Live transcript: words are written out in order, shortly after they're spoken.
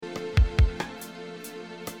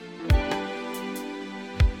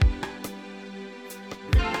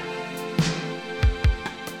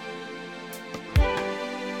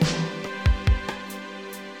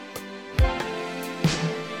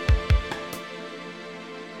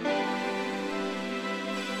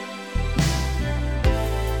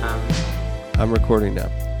I'm recording now.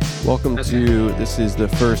 Welcome to, this is the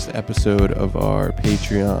first episode of our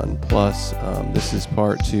Patreon Plus. This is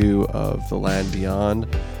part 2 of The Land Beyond,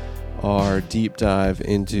 our deep dive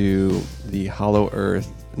into the Hollow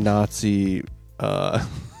Earth Nazi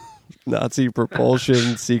Nazi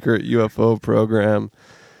propulsion secret UFO program,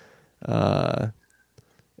 and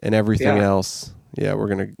everything else. Yeah, we're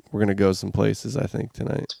gonna go some places, I think,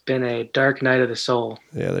 tonight. It's been a dark night of the soul.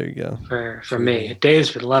 Yeah, there you go. For me,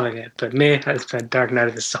 Dave's been loving it, but me, it's been dark night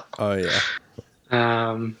of the soul. Oh yeah.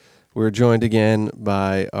 We're joined again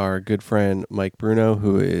by our good friend Mike Bruno,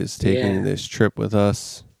 who is taking this trip with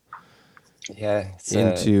us. Yeah,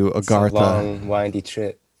 into Agartha. It's a long, windy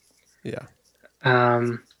trip. Yeah.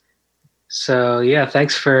 So yeah,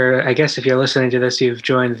 thanks for. I guess if you're listening to this, you've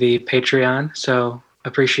joined the Patreon, so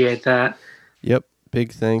appreciate that. Yep,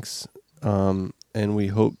 big thanks. And we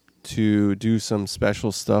hope to do some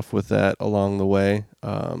special stuff with that along the way.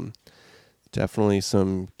 Definitely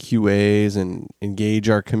some QAs and engage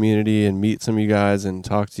our community and meet some of you guys and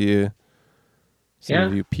talk to you. Some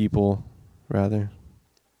of you people, rather.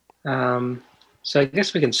 So I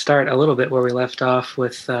guess we can start a little bit where we left off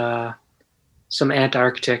with some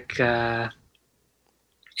Antarctic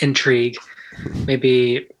intrigue.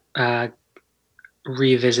 Maybe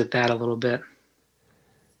revisit that a little bit.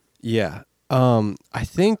 Yeah. I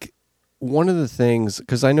think one of the things,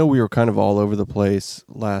 because I know we were kind of all over the place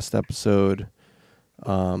last episode,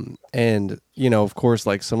 and, you know, of course,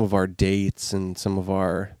 like some of our dates and some of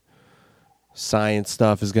our science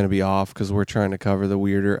stuff is going to be off because we're trying to cover the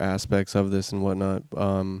weirder aspects of this and whatnot.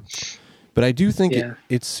 But I do think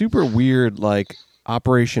it's super weird, like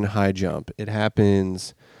Operation High Jump. It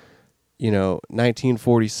happens,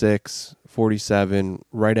 1946, 47,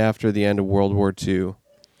 right after the end of World War II.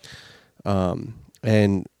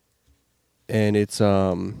 And it's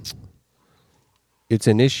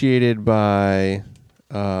initiated by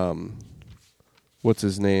what's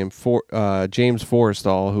his name? James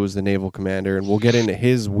Forrestal, who was the naval commander, and we'll get into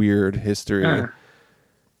his weird history.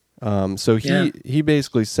 So he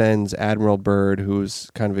basically sends Admiral Byrd,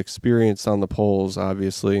 who's kind of experienced on the poles,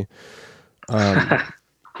 obviously. And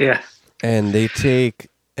they take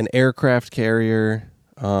an aircraft carrier,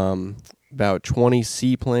 about 20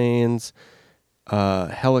 seaplanes,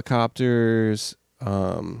 helicopters,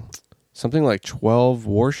 something like 12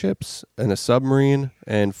 warships and a submarine,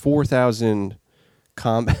 and 4,000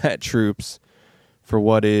 combat troops for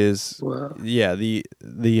what is, the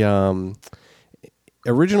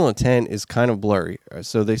original intent is kind of blurry.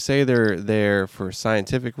 So they say they're there for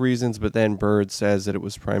scientific reasons, but then Byrd says that it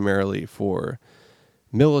was primarily for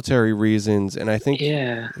military reasons. And I think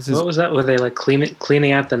what was that? Were they like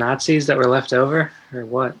cleaning out the Nazis that were left over, or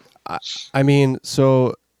what? I mean,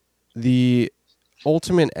 so the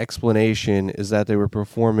ultimate explanation is that they were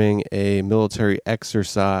performing a military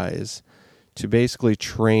exercise to basically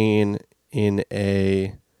train in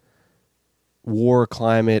a war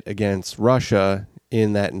climate against Russia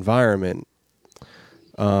in that environment.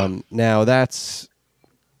 Now, that's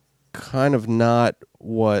kind of not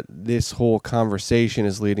what this whole conversation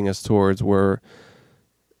is leading us towards, where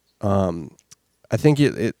I think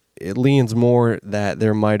it leans more that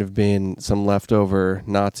there might have been some leftover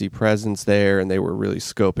Nazi presence there, and they were really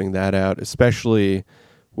scoping that out, especially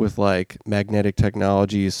with like magnetic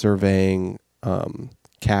technology, surveying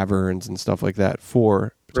caverns and stuff like that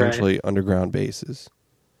for potentially underground bases.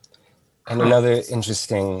 And another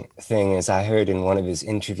interesting thing is I heard in one of his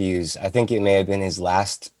interviews, I think it may have been his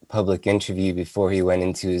last public interview before he went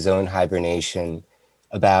into his own hibernation,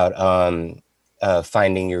 about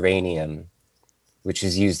finding uranium, which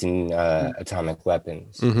is used in atomic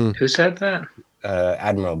weapons. Mm-hmm. Who said that?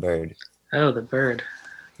 Admiral Byrd. Oh, the Byrd.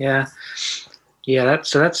 Yeah.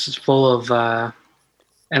 That's full of,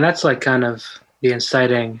 and that's like kind of the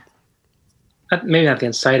inciting, maybe not the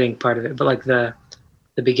inciting part of it, but like the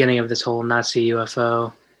beginning of this whole Nazi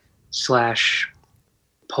UFO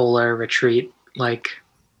 / polar retreat like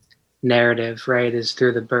narrative, right? Is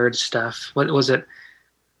through the Byrd stuff. What was it?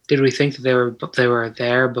 Did we think that they were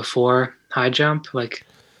there before High Jump? Like,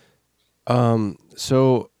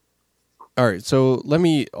 so, all right. So let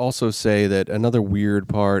me also say that another weird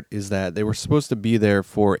part is that they were supposed to be there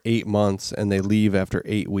for 8 months and they leave after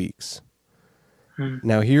 8 weeks.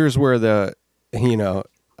 Now here's where the,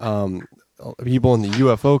 people in the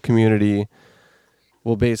UFO community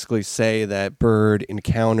will basically say that Byrd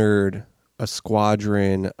encountered a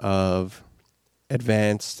squadron of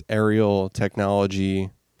advanced aerial technology,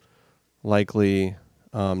 likely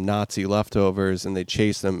Nazi leftovers, and they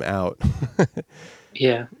chased them out.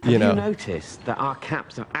 Yeah. Have you noticed that our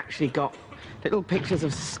caps have actually got little pictures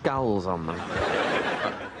of skulls on them?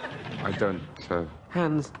 I don't.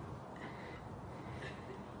 Hans,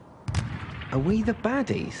 are we the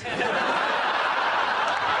baddies?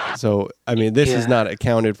 So, I mean, this is Yeah. not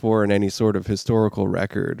accounted for in any sort of historical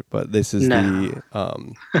record, but this is No.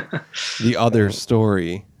 the other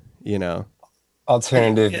story, you know.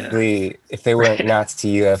 Alternatively, if they weren't Nazi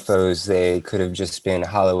UFOs, they could have just been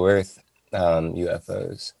Hollow Earth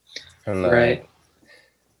UFOs from Right.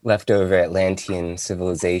 leftover Atlantean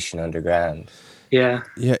civilization underground. Yeah.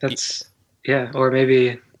 Yeah, Or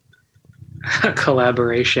maybe a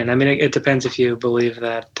collaboration. I mean, it depends if you believe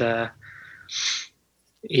that, the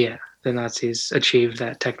Nazis achieved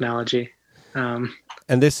that technology.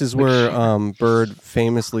 and this is where Byrd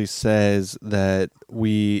famously says that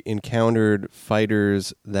we encountered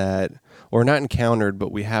fighters that, or not encountered,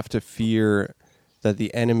 but we have to fear that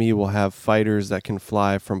the enemy will have fighters that can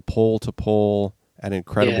fly from pole to pole at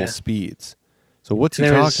incredible speeds. So what's he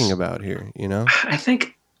talking about here, you know? I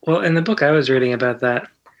think, well, in the book I was reading about that,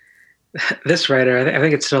 this writer, I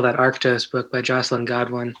think it's still that Arctos book by Jocelyn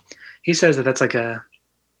Godwin. He says that that's like a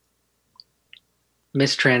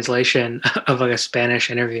mistranslation of like a Spanish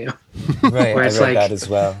interview. Right, Where I it's read like- that as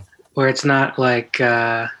well. Where it's not like,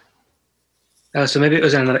 so maybe it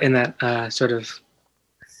was in that sort of,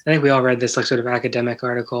 I think we all read this like sort of academic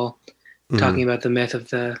article talking about the myth of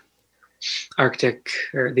the Arctic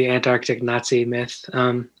or the Antarctic Nazi myth.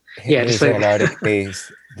 His Antarctic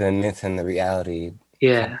base, the myth and the reality.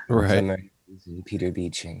 Yeah. Right. And Peter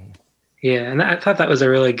Beeching. Yeah, and I thought that was a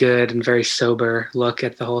really good and very sober look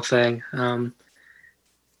at the whole thing.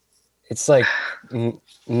 It's like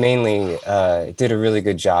mainly it did a really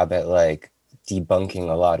good job at like debunking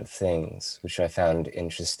a lot of things, which I found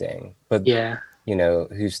interesting. But yeah, you know,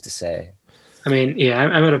 who's to say? I mean, yeah,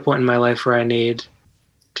 I'm at a point in my life where I need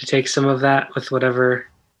to take some of that with whatever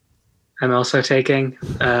I'm also taking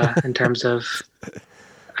in terms of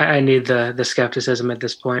I need the skepticism at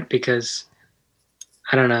this point because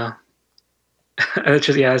I don't know. It's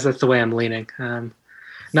just, that's the way I'm leaning.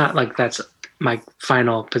 Not like that's my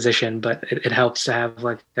final position, but it helps to have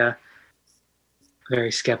like a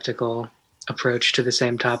very skeptical approach to the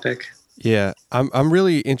same topic. Yeah, I'm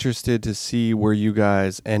really interested to see where you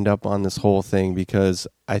guys end up on this whole thing because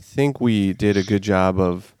I think we did a good job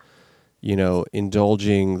of, you know,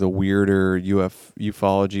 indulging the weirder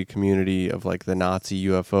ufology community of like the Nazi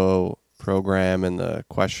UFO program and the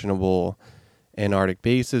questionable Antarctic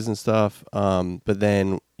bases and stuff. But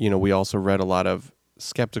then, you know, we also read a lot of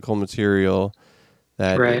skeptical material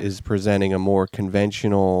that is presenting a more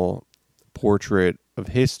conventional portrait of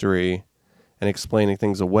history and explaining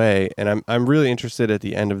things away. And I'm really interested at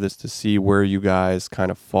the end of this to see where you guys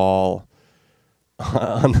kind of fall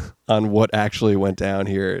on what actually went down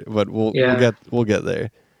here. But we'll get there.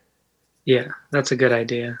 Yeah, that's a good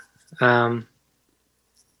idea. Tangled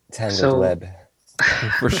web.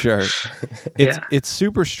 For sure. It's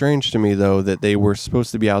super strange to me though that they were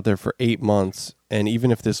supposed to be out there for 8 months, and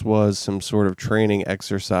even if this was some sort of training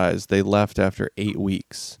exercise, they left after 8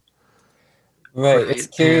 weeks. Right. It's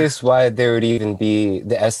curious why there would even be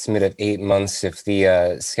the estimate of 8 months if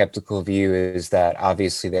the skeptical view is that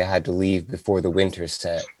obviously they had to leave before the winter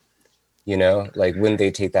set. You know, like wouldn't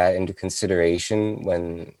they take that into consideration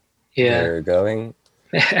when they're going?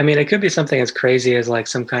 I mean, it could be something as crazy as like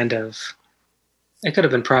some kind of, it could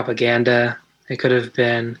have been propaganda. It could have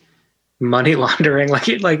been money laundering. Like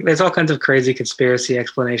there's all kinds of crazy conspiracy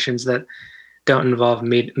explanations that don't involve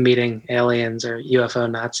meeting aliens or UFO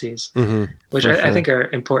Nazis, which I think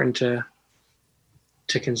are important to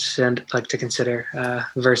consider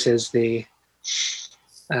versus the.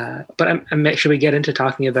 But should we get into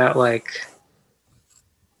talking about like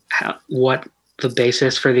what the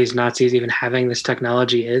basis for these Nazis even having this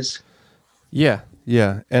technology is? Yeah,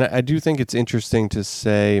 and I do think it's interesting to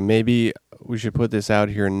say maybe we should put this out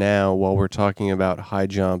here now while we're talking about high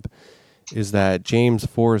jump. Is that James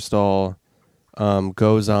Forrestal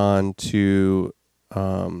goes on to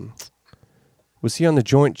was he on the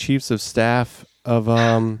Joint Chiefs of Staff of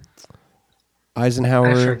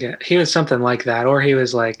Eisenhower? I forget. He was something like that, or he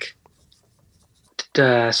was like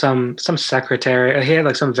some secretary. He had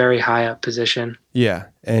like some very high up position. Yeah,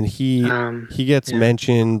 and he gets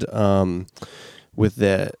mentioned with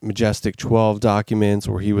the Majestic 12 documents,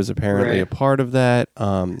 where he was apparently a part of that.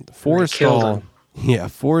 Forrestal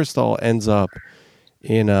ends up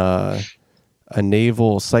in a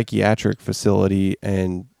naval psychiatric facility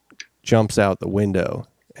and jumps out the window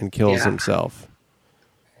and kills himself.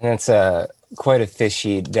 And it's quite a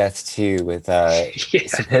fishy death too. With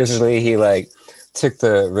supposedly he like took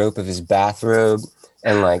the rope of his bathrobe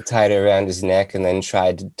and like tied it around his neck, and then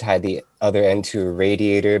tried to tie the other end to a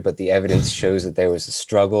radiator. But the evidence shows that there was a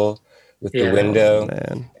struggle, with Yeah. the window,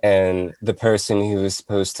 Man. and the person who was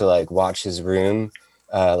supposed to like watch his room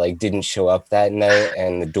like didn't show up that night,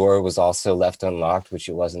 and the door was also left unlocked, which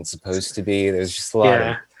it wasn't supposed to be. There's just a lot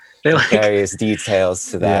Yeah. They of like various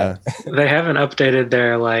details to that. they haven't updated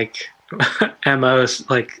their like MOs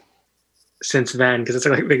like since then, because it's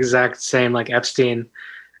like the exact same like Epstein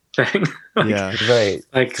thing. Like, Yeah. Right.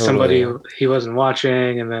 like Totally. somebody he wasn't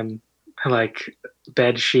watching, and then like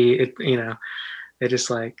bed sheet, they just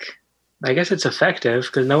like, I guess it's effective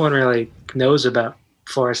because no one really knows about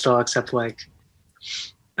Forrestal except like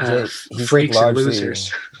Yeah, he's freaks like and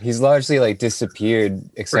losers. He's largely like disappeared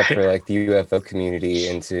except Right. for like the UFO community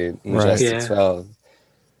into Right. Majestic Yeah. 12.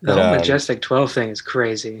 The But, whole Majestic 12 thing is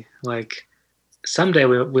crazy. Like someday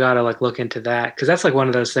we ought to like look into that, because that's like one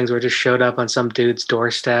of those things where it just showed up on some dude's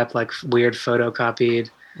doorstep, like weird photocopied,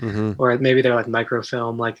 Hmm. or maybe they're like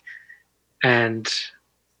microfilm, like, and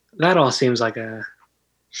that all seems like a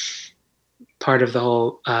part of the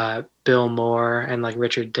whole Bill Moore and like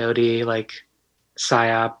Richard Doty like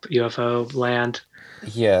psyop UFO land.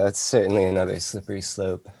 Yeah, that's certainly another slippery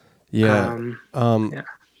slope. Yeah. Yeah.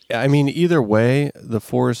 I mean, either way, the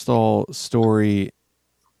Forrestal story,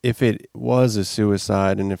 if it was a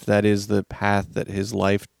suicide and if that is the path that his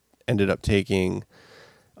life ended up taking,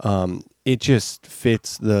 it just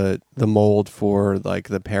fits the mold for like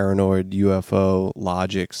the paranoid UFO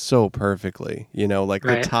logic so perfectly. You know, like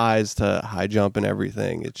Right. the ties to high jump and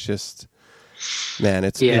everything. It's just, man,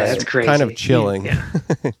 it's That's crazy. kind of chilling.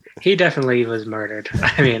 He definitely was murdered.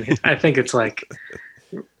 I mean, I think it's like,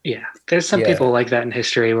 yeah, there's some Yeah. people like that in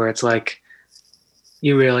history where it's like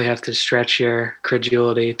you really have to stretch your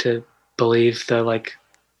credulity to believe the like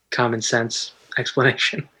common sense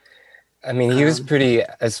explanation. I mean, he was pretty,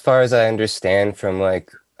 as far as I understand from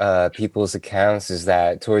like people's accounts, is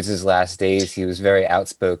that towards his last days, he was very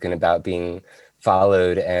outspoken about being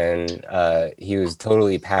followed, and he was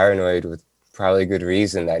totally paranoid with probably good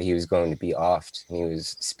reason that he was going to be offed, and he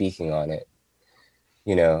was speaking on it,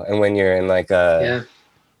 you know. And when you're in like a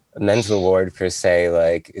mental ward per se,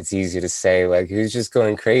 like it's easy to say like he was just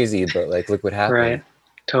going crazy, but like look what happened. Right.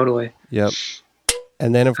 Totally. Yep.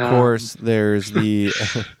 And then of course there's the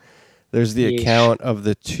there's the Yeesh. account of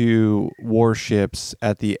the two warships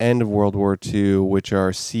at the end of World War II, which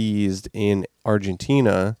are seized in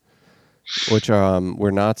Argentina, which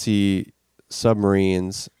were Nazi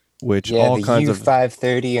submarines, which Yeah, all the kinds of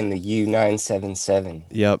U-530 and the U-977.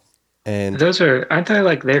 Yep. And Those aren't they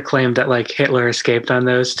like they're claimed that like Hitler escaped on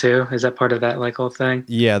those too? Is that part of that like whole thing?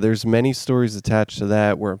 yeah, there's many stories attached to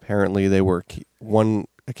that where apparently they were one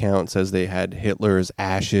account says they had Hitler's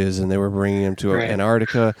ashes and they were bringing him to Right.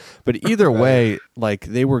 Antarctica. But either way, like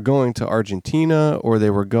they were going to Argentina or they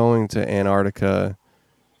were going to Antarctica.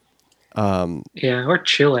 Yeah, or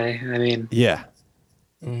Chile. I mean, Yeah.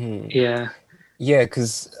 Mm-hmm. yeah. Yeah,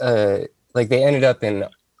 because like they ended up in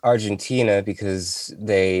Argentina because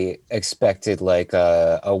they expected like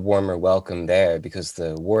a warmer welcome there because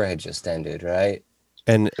the war had just ended, right?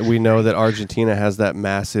 And we know that Argentina has that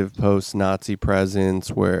massive post-Nazi presence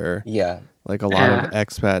where Yeah. like a lot of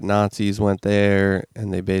expat Nazis went there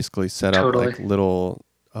and they basically set up Totally. like little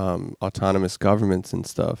autonomous governments and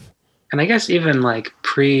stuff. And I guess even like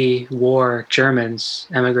pre-war Germans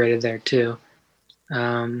emigrated there too.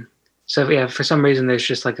 So yeah, for some reason there's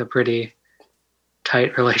just like a pretty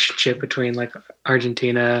tight relationship between like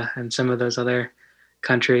Argentina and some of those other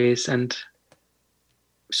countries and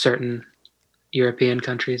certain European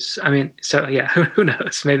countries. I mean, so yeah, who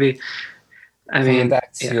knows? Maybe. I Coming mean,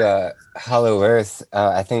 back to Hollow Earth,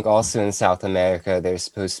 I think also in South America there's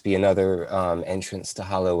supposed to be another entrance to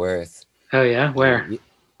Hollow Earth. oh yeah, where?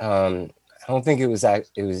 I don't think it was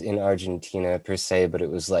in Argentina per se, but it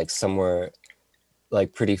was like somewhere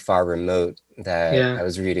like pretty far remote that I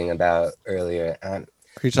was reading about earlier. Are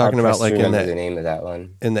you talking about like in the name of that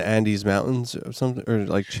one in the Andes Mountains or something, or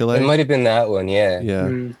like Chile? It might have been that one, yeah.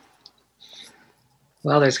 Yeah.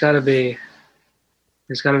 Well, there's got to be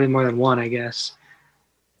more than one, I guess.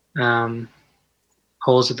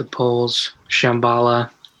 Holes at the Poles, Shambhala,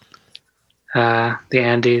 the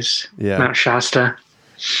Andes, Yeah. Mount Shasta.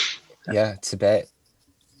 Yeah, Tibet.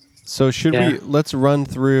 So let's run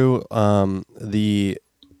through the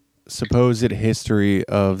supposed history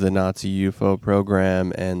of the Nazi UFO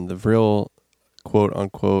program and the real, quote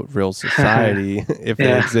unquote, real society, if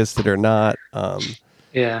it existed or not.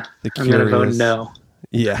 Yeah, The I'm going to vote curious- no.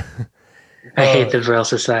 Yeah. I hate the Vril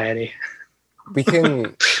Society. We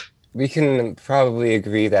can probably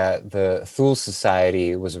agree that the Thule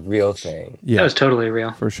Society was a real thing, That Yeah, was totally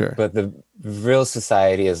real. for sure. but the Vril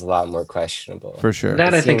Society is a lot more questionable. For sure.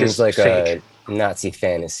 That It I think seems is like fake. a Nazi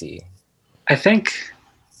fantasy. I think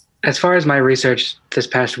as far as my research this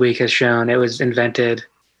past week has shown, it was invented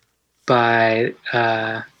by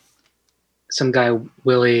some guy,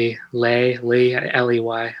 Willie Lee,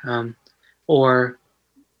 Ley, or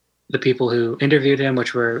the people who interviewed him,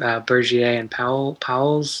 which were Bergier and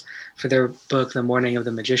Powell's, for their book The Morning of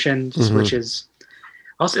the Magician, which is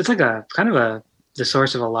also, it's like a kind of the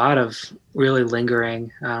source of a lot of really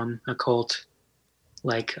lingering occult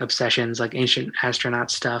like obsessions, like ancient astronaut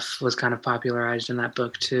stuff was kind of popularized in that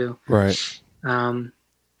book too. Right.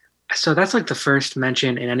 So that's like the first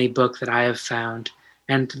mention in any book that I have found.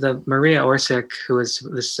 And the Maria Orsic, who was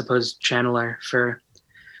the supposed channeler for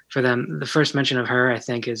them, the first mention of her, I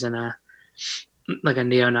think, is in a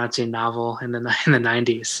neo-Nazi novel in the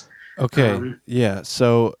 90s. Okay. Yeah.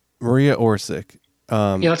 So Maria Orsic.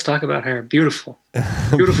 Yeah, let's talk about her. Beautiful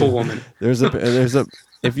woman. There's a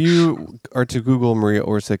if you are to Google Maria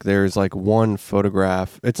Orsic, there's like one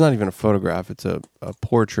photograph. It's not even a photograph. It's a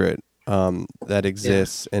portrait that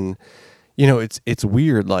exists. Yeah. And, you know, it's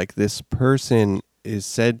weird. Like, this person is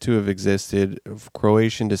said to have existed of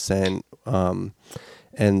Croatian descent. And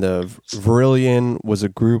the Virillion was a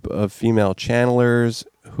group of female channelers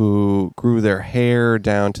who grew their hair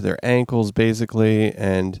down to their ankles, basically,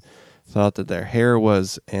 and thought that their hair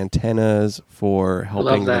was antennas for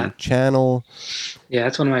helping them channel. Yeah,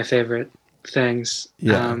 that's one of my favorite things.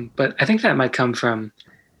 Yeah. But I think that might come from,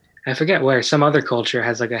 I forget where, some other culture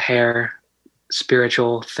has like a hair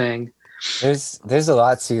spiritual thing. There's a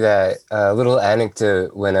lot to that. Little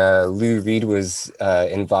anecdote, when Lou Reed was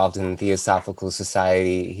involved in Theosophical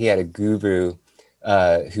Society, he had a guru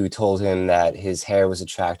who told him that his hair was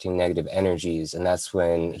attracting negative energies, and that's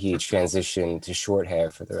when he transitioned to short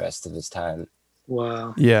hair for the rest of his time.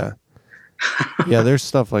 Wow. Yeah. Yeah, there's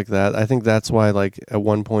stuff like that. I think that's why, like, at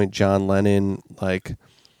one point John Lennon, like,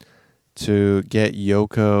 to get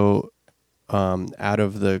Yoko out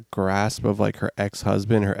of the grasp of like her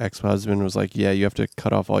ex-husband was like, yeah, you have to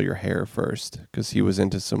cut off all your hair first, because he was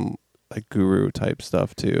into some like guru type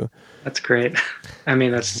stuff too. That's great. I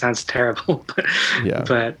mean, that sounds terrible, but yeah,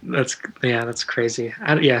 but that's crazy.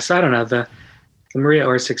 So I don't know, the Maria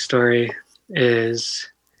Orsic story is,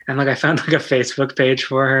 and like I found like a Facebook page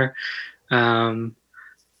for her.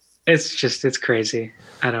 It's crazy.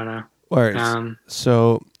 I don't know. Right.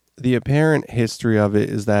 So the apparent history of it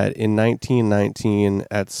is that in 1919,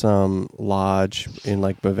 at some lodge in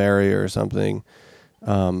like Bavaria or something,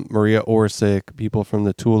 Maria Orsic, people from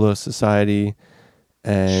the Tula Society,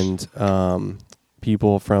 and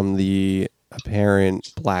people from the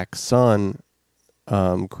apparent Black Sun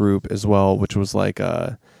group as well, which was like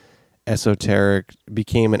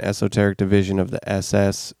became an esoteric division of the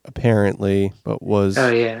SS apparently, but was...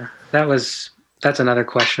 Oh yeah, that's another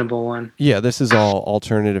questionable one. Yeah, this is all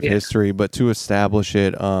alternative history, but to establish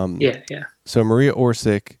it... Yeah. So Maria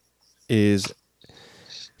Orsic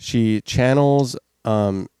she channels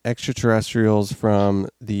extraterrestrials from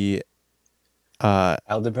the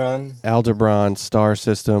Aldebaran star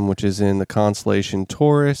system, which is in the constellation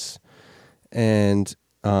Taurus, and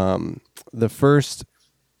the first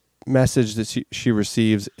message that she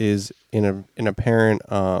receives is in an apparent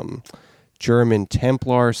German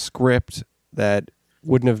Templar script that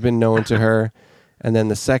wouldn't have been known to her, and then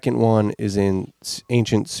the second one is in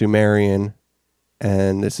ancient Sumerian,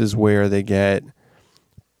 and this is where they get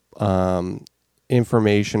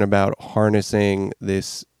information about harnessing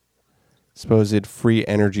this supposed free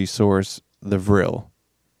energy source, the Vril.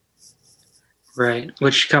 Right,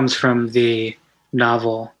 which comes from the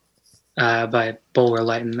novel by Bulwer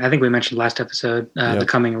Lytton. I think we mentioned last episode, The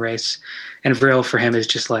Coming Race. And Vril for him is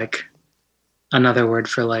just like another word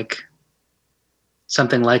for like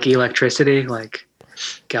something like electricity, like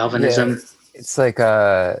galvanism. Yeah. It's like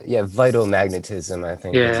vital magnetism, I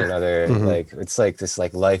think. It's another like, it's like this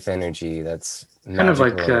like life energy that's kind of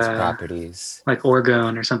like properties, like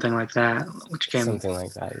orgone or something like that, which came something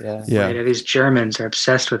like that. Yeah. Right, these Germans are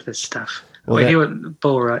obsessed with this stuff. Well,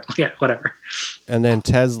 Whatever. And then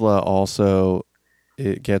Tesla also,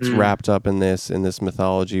 it gets wrapped up in this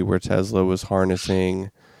mythology where Tesla was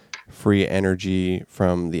harnessing free energy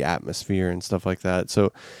from the atmosphere and stuff like that.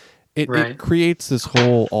 So it creates this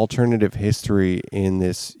whole alternative history in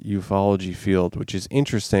this ufology field, which is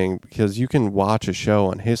interesting because you can watch a show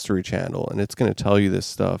on History Channel and it's going to tell you this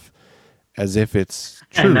stuff as if it's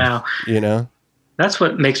true. You know? That's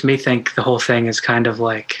what makes me think the whole thing is kind of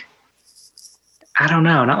like, I don't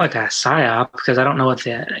know, not like a psyop, because I don't know what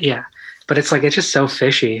but it's like, it's just so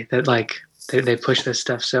fishy that like they push this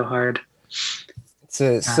stuff so hard. It's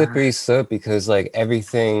a slippery slope because like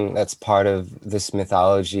everything that's part of this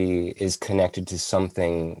mythology is connected to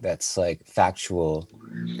something that's like factual.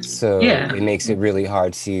 So Yeah. it makes it really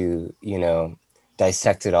hard to,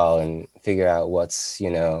 dissect it all and figure out what's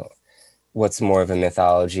more of a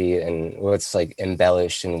mythology and what's like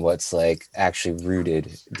embellished and what's like actually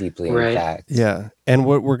rooted deeply in Right. fact. Yeah. And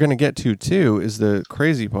what we're going to get to too is the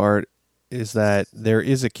crazy part is that there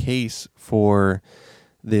is a case for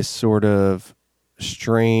this sort of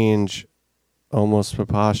strange, almost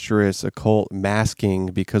preposterous occult masking,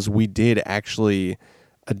 because we did actually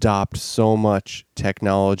adopt so much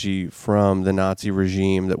technology from the Nazi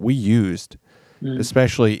regime that we used,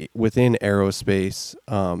 especially within aerospace,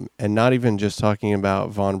 and not even just talking about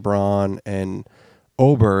von Braun and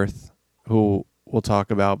Oberth, who we'll talk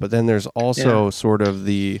about, but then there's also sort of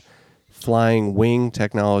the flying wing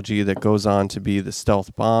technology that goes on to be the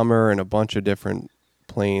stealth bomber and a bunch of different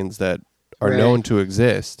planes that are known to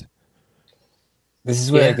exist. This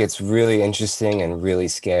is where it gets really interesting and really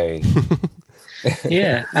scary.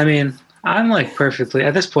 Yeah. I mean,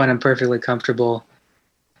 at this point, I'm perfectly comfortable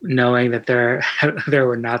knowing that there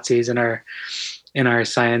were Nazis in our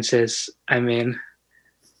sciences. I mean,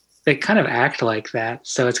 they kind of act like that,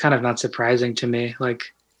 so it's kind of not surprising to me. Like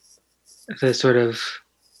the sort of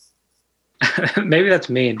maybe that's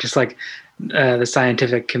mean, just like the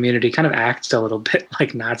scientific community kind of acts a little bit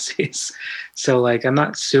like Nazis. So like, I'm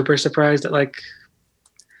not super surprised that like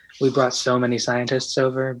we brought so many scientists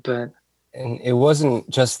over, but. And it wasn't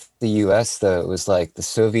just the US though. It was like the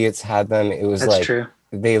Soviets had them. It was That's like true.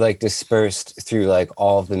 They like dispersed through like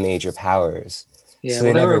all of the major powers. Yeah, so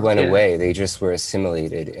they never went away. They just were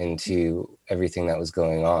assimilated into everything that was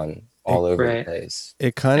going on all over the place.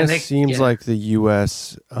 It kind of seems like the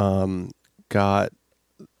US got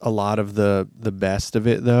a lot of the best of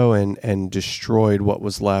it though, and destroyed what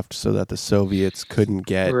was left so that the Soviets couldn't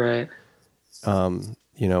get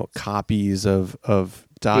copies of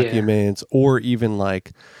documents, or even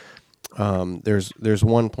like there's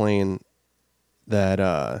one plane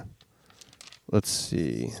that let's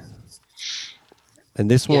see,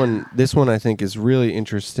 and this one I think is really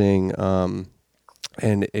interesting,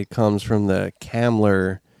 and it comes from the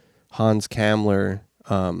Hans Kammler,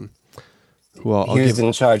 who he was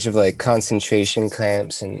in charge of like concentration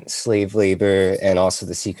camps and slave labor and also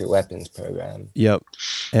the secret weapons program. Yep.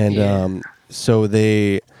 And so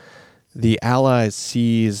the Allies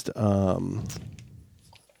seized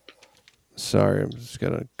sorry, I'm just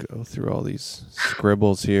gonna go through all these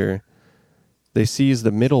scribbles here. They seized the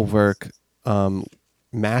Mittelwerk,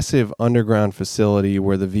 massive underground facility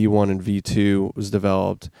where the V1 and V2 was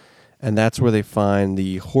developed, and that's where they find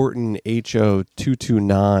the Horton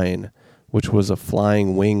HO-229, which was a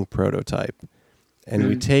flying wing prototype. And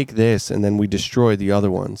we take this and then we destroy the other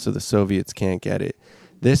one so the Soviets can't get it.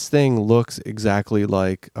 This thing looks exactly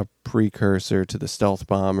like a precursor to the stealth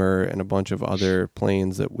bomber and a bunch of other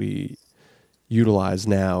planes that we utilize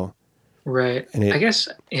now. Right. And I guess,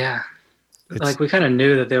 like we kind of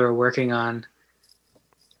knew that they were working on,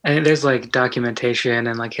 and there's like documentation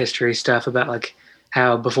and like history stuff about like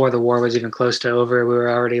how before the war was even close to over, we were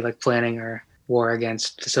already like planning our war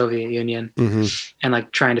against the Soviet Union, and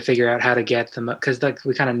like trying to figure out how to get them, because like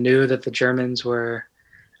we kind of knew that the Germans were,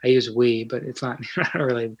 I use we, but it's not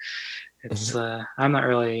really, it's I'm not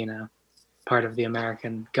really part of the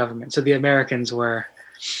American government. So the Americans were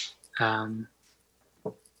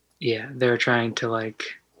they were trying to like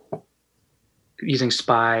using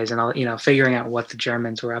spies and all, figuring out what the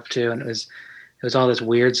Germans were up to, and it was all this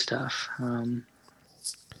weird stuff.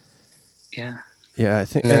 Yeah, I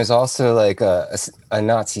think. And there's also like a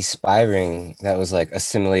Nazi spy ring that was like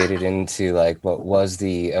assimilated into like what was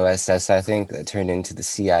the OSS, I think, that turned into the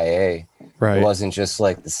CIA. Right. It wasn't just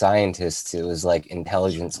like the scientists; it was like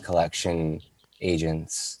intelligence collection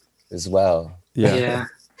agents as well. Yeah.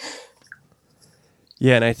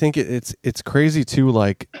 Yeah, and I think it's crazy too.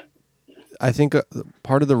 Like, I think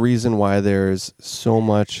part of the reason why there's so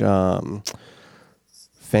much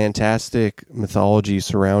fantastic mythology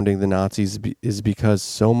surrounding the Nazis is because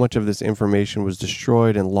so much of this information was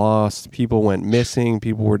destroyed and lost. People went missing.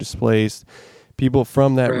 People were displaced. People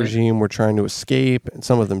from that regime were trying to escape, and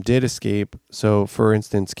some of them did escape. So, for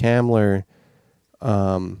instance, Kammler.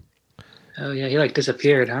 He like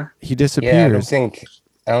disappeared, huh? He disappeared. Yeah, I don't think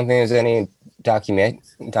there's any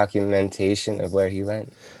documentation of where he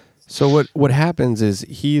went. So what happens is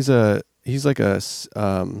he's like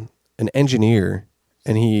an engineer,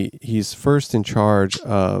 and he's first in charge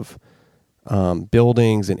of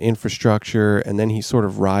buildings and infrastructure, and then he sort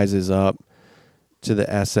of rises up to the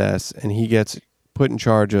SS, and he gets put in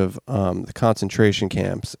charge of the concentration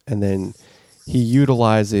camps, and then he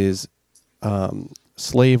utilizes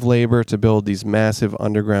slave labor to build these massive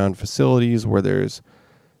underground facilities where there's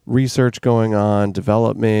research going on,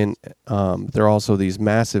 development. There are also these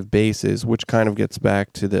massive bases, which kind of gets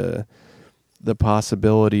back to the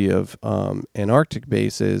possibility of Antarctic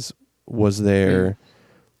bases. Was there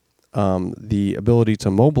the ability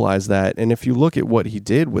to mobilize that? And if you look at what he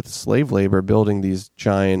did with slave labor, building these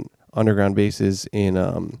giant underground bases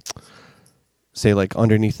in, say, like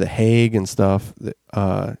underneath The Hague and stuff,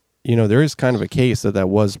 there is kind of a case that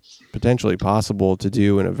was potentially possible to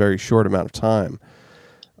do in a very short amount of time.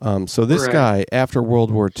 So this guy, after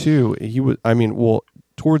World War II,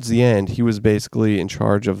 towards the end, he was basically in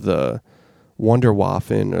charge of the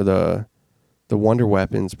Wunderwaffen, or the Wonder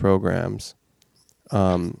Weapons programs,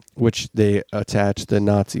 which they attached the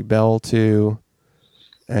Nazi bell to,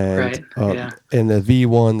 and and the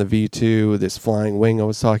V1, the V2, this flying wing I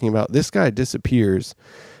was talking about. This guy disappears,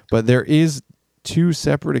 but there is 2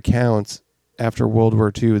 separate accounts after World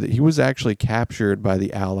War II that he was actually captured by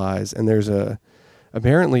the Allies, and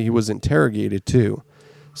apparently he was interrogated too.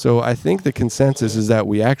 So I think the consensus is that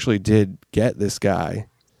we actually did get this guy.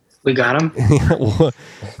 We got him.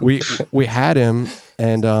 we had him,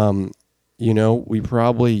 and we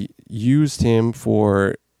probably used him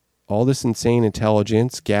for all this insane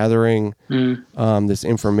intelligence, gathering this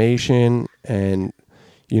information, and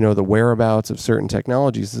the whereabouts of certain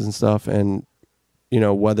technologies and stuff, and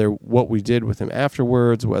whether what we did with him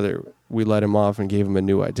afterwards, whether we let him off and gave him a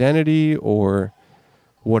new identity or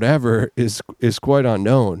whatever, is quite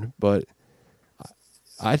unknown. But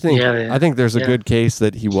I think there's a good case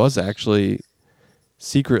that he was actually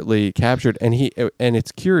secretly captured, and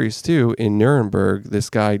it's curious too. In Nuremberg, this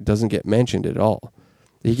guy doesn't get mentioned at all.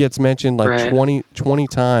 He gets mentioned like 20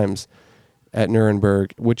 times at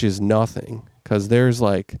Nuremberg, which is nothing, because there's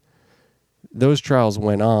like those trials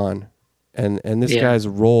went on, and this guy's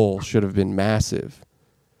role should have been massive,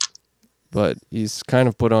 but he's kind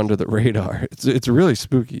of put under the radar. It's really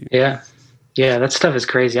spooky. Yeah, that stuff is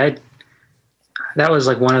crazy. That was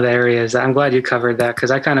like one of the areas that I'm glad you covered that,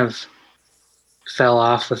 because I kind of fell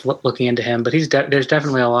off with looking into him, but there's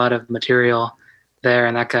definitely a lot of material there,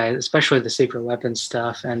 and that guy, especially the secret weapons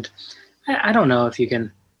stuff. And I don't know if you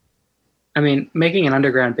can, making an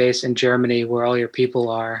underground base in Germany where all your people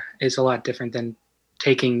are is a lot different than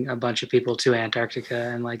taking a bunch of people to Antarctica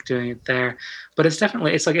and like doing it there. But it's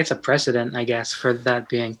a precedent, I guess, for that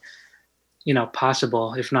being,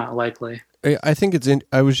 possible, if not likely. I think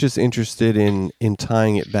I was just interested in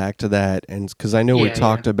tying it back to that, and because I know we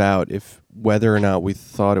talked about whether or not we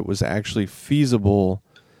thought it was actually feasible,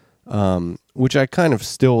 which I kind of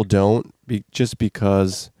still don't, just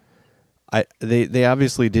because they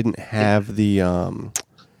obviously didn't have the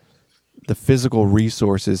physical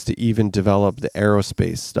resources to even develop the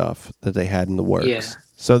aerospace stuff that they had in the works. Yeah.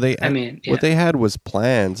 So what they had was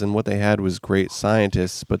plans, and what they had was great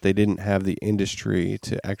scientists, but they didn't have the industry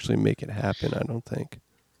to actually make it happen, I don't think.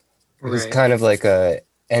 It was kind of like a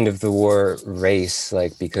end of the war race,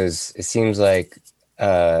 because it seems like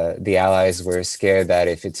the Allies were scared that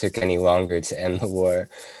if it took any longer to end the war,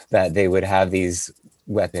 that they would have these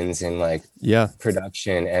weapons in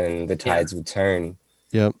production, and the tides would turn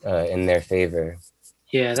in their favor.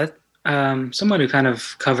 Yeah, that someone who kind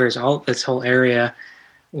of covers all this whole area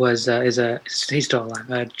he's still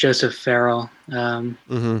alive, Joseph Farrell,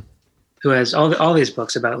 who has all these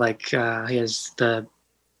books about he has the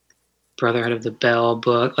Brotherhood of the Bell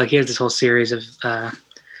book, he has this whole series of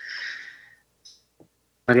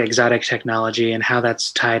exotic technology and how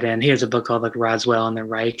that's tied in. He has a book called Roswell and the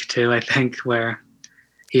Reich too, I think, where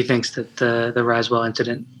he thinks that the Roswell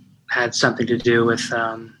incident had something to do with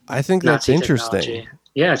I think that's Nazi interesting. Technology.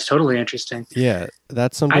 Yeah, it's totally interesting. Yeah,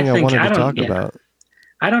 that's something I wanted to talk about.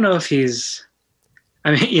 I don't know if he's,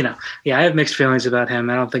 I have mixed feelings about him.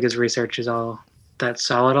 I don't think his research is all that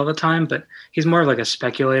solid all the time, but he's more of a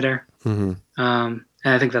speculator. Mm-hmm. And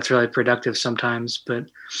I think that's really productive sometimes, but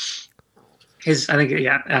I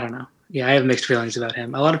don't know. Yeah, I have mixed feelings about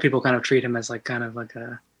him. A lot of people kind of treat him as the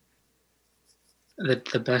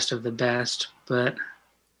best of the best, but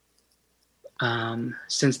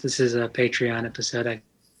since this is a Patreon episode,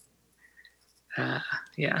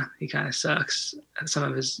 he kind of sucks. Some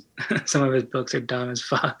of his books are dumb as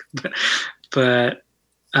fuck, but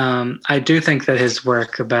I do think that his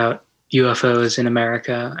work about UFOs in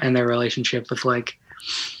America and their relationship with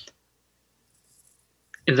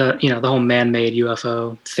the whole man-made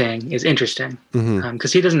UFO thing is interesting,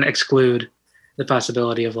 because he doesn't exclude the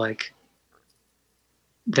possibility of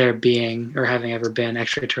there being or having ever been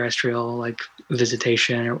extraterrestrial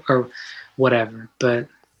visitation or whatever, but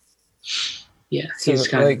yeah, he's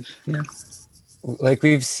kind of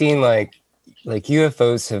we've seen like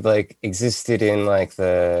UFOs have like existed in like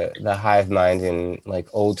the hive mind in like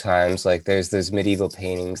old times. Like there's those medieval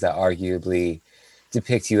paintings that arguably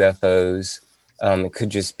depict UFOs. It could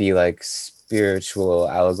just be like spiritual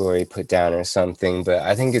allegory put down or something. But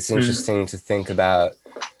I think it's interesting to think about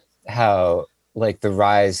how like the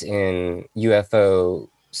rise in UFO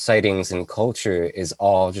sightings and culture is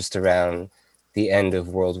all just around the end of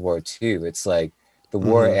World War II. It's like the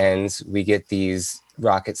war ends, we get these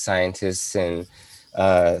rocket scientists and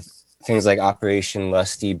things like Operation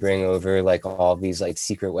Lusty bring over like all these like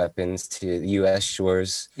secret weapons to US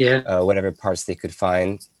shores, whatever parts they could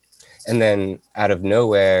find. And then out of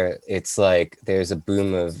nowhere, it's like there's a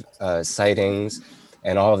boom of sightings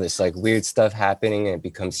and all of this like weird stuff happening, and it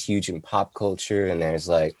becomes huge in pop culture, and there's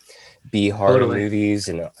like B horror movies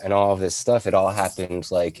and all of this stuff. It all happened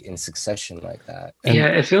like in succession like that. And yeah,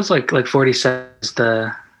 it feels like 47 is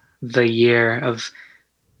the year of,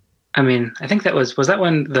 I mean, I think that was that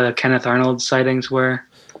when the Kenneth Arnold sightings were?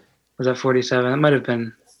 Was that 47? It might have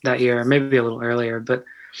been that year, maybe a little earlier, but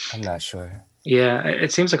I'm not sure. Yeah,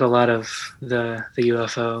 it seems like a lot of the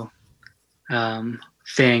UFO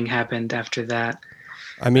thing happened after that.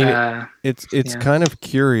 I mean, it's kind of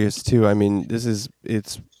curious too. I mean,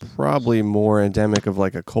 it's probably more endemic of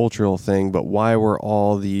like a cultural thing, but why were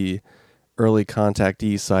all the early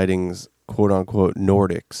contactee sightings quote unquote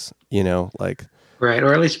Nordics? You know, like right,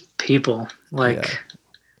 or at least people like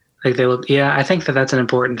they look. Yeah, I think that's an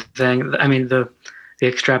important thing. I mean, the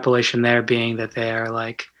extrapolation there being that they are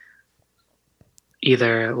like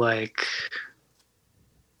either like,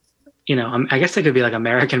 you know, I guess they could be like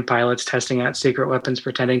American pilots testing out secret weapons,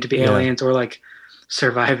 pretending to be aliens, or like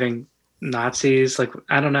surviving Nazis. Like,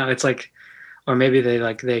 I don't know. It's like, or maybe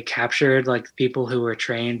they captured like people who were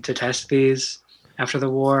trained to test these after the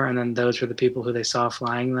war, and then those were the people who they saw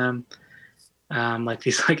flying them. Like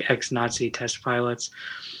these like ex-Nazi test pilots.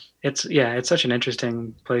 It's such an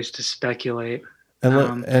interesting place to speculate.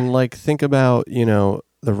 And like think about, you know,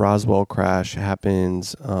 the Roswell crash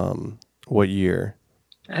happens what year?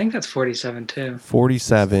 I think that's 47 too.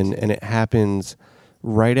 47, and it happens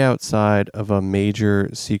right outside of a major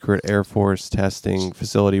secret Air Force testing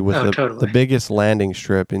facility with the biggest landing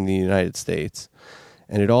strip in the United States.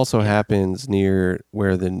 And it also happens near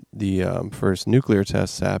where the first nuclear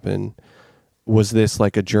tests happened. Was this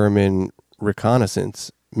like a German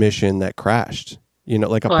reconnaissance mission that crashed? You know,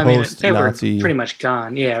 like post-Nazi... they were pretty much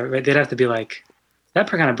gone. Yeah, right? They'd have to be like... That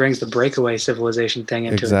kind of brings the breakaway civilization thing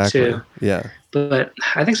into it too. Yeah. But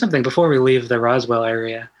I think something before we leave the Roswell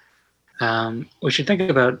area, we should think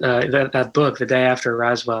about that book, The Day After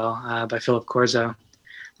Roswell, by Philip Corso,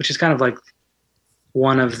 which is kind of like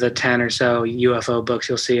one of the 10 or so UFO books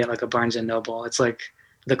you'll see at like a Barnes and Noble. It's like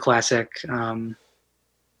the classic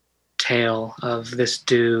tale of this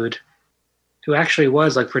dude who actually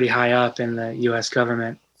was like pretty high up in the U.S.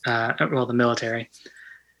 government, the military.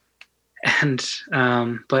 And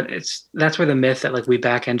but that's where the myth that like we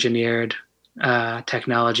back engineered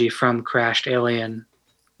technology from crashed alien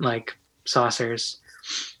like saucers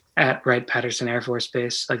at Wright-Patterson Air Force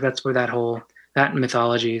Base, like that's where that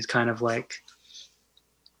mythology is kind of like,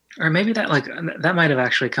 or maybe that might have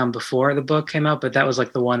actually come before the book came out, but that was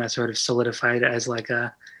like the one that sort of solidified as like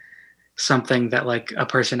something that like a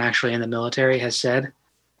person actually in the military has said,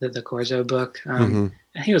 the Corso book. And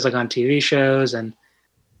he was like on TV shows and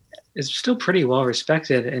is still pretty well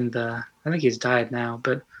respected I think he's died now,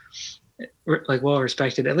 but like well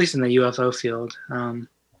respected, at least in the UFO field.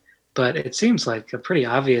 But it seems like a pretty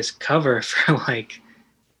obvious cover for like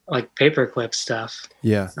paperclip stuff.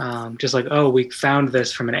 Yeah. Just like, oh, we found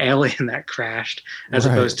this from an alien that crashed, as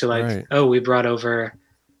opposed to like, oh, we brought over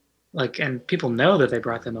like, and people know that they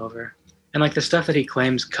brought them over. And like the stuff that he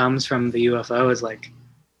claims comes from the UFO is like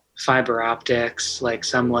fiber optics, like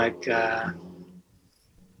some like,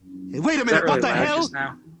 Hey, wait a minute! What the hell?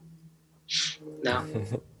 No.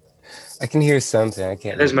 I can hear something. I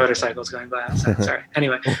can't. There's motorcycles going by outside. Sorry.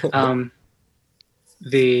 Anyway,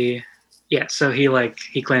 so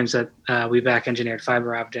he claims that we back engineered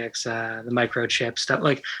fiber optics, the microchip stuff,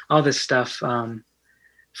 like all this stuff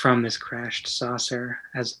from this crashed saucer.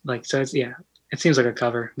 As like, so it's it seems like a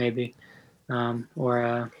cover maybe,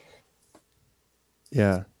 or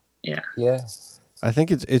yeah. I think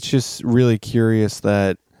it's just really curious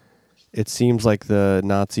that it seems like the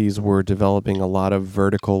Nazis were developing a lot of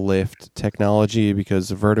vertical lift technology,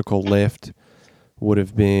 because vertical lift would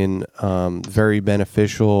have been very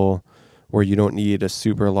beneficial, where you don't need a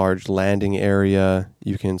super large landing area.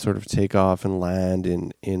 You can sort of take off and land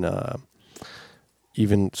in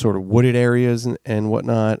even sort of wooded areas and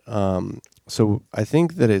whatnot. So I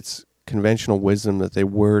think that it's conventional wisdom that they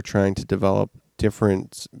were trying to develop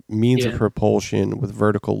different means of propulsion with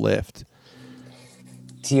vertical lift.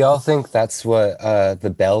 Do y'all think that's what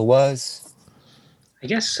the Bell was? I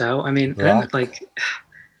guess so. I mean, then, like,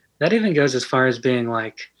 that even goes as far as being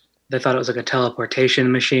like they thought it was like a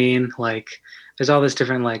teleportation machine. Like, there's all this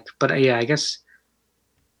different like, but yeah, I guess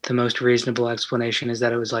the most reasonable explanation is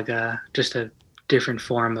that it was like just a different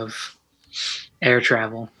form of air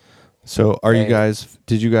travel. So,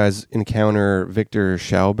 did you guys encounter Victor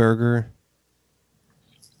Schauberger?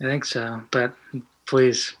 I think so, but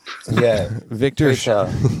please. Yeah. Victor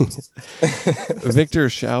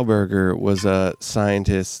Schauberger was a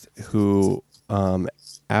scientist who,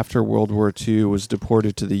 after World War II, was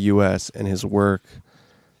deported to the U.S., and his work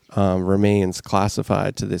remains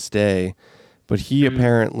classified to this day. But he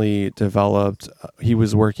apparently developed, he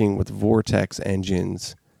was working with vortex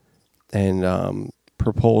engines and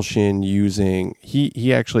propulsion using,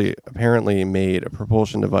 he actually apparently made a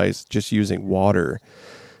propulsion device just using water.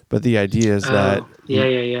 But the idea is that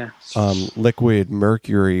liquid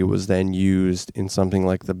mercury was then used in something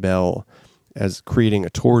like the Bell as creating a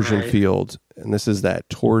torsion field. And this is that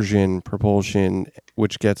torsion propulsion,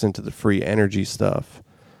 which gets into the free energy stuff.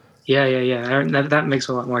 Yeah. That makes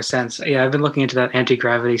a lot more sense. Yeah, I've been looking into that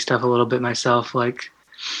anti-gravity stuff a little bit myself. Like,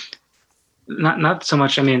 not so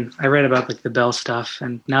much. I mean, I read about like the Bell stuff,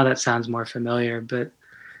 and now that sounds more familiar. But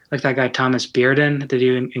like that guy Thomas Bearden, did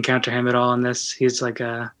you encounter him at all in this? He's like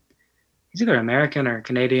he's either American or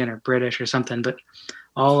Canadian or British or something. But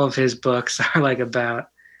all of his books are like about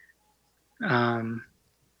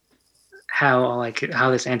how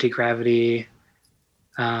this anti-gravity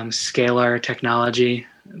scalar technology,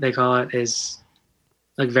 they call it, is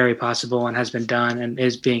like very possible and has been done and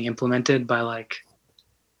is being implemented by like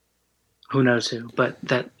who knows who, but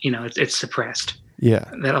that, it's suppressed. Yeah.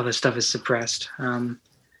 That all this stuff is suppressed.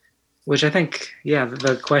 Which I think,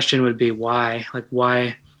 the question would be why? Like,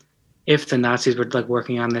 why, if the Nazis were like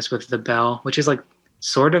working on this with the Bell, which is like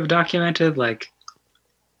sort of documented, like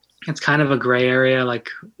it's kind of a gray area, like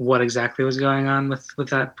what exactly was going on with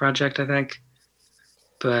that project, I think.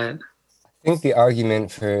 But I think the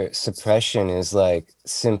argument for suppression is like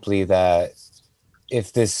simply that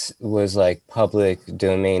if this was like public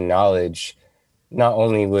domain knowledge, not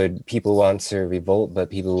only would people want to revolt, but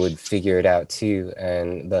people would figure it out too.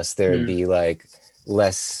 And thus there would be like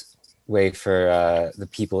less way for the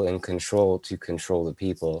people in control to control the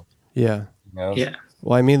people. Yeah. Yeah.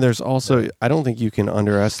 Well, I mean, there's also, I don't think you can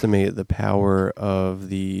underestimate the power of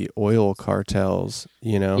the oil cartels,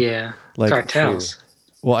 Yeah. Like cartels.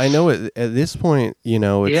 Well, I know at this point,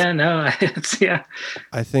 it's,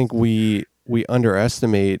 I think we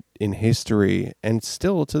underestimate in history, and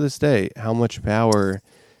still to this day, how much power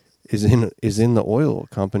is in the oil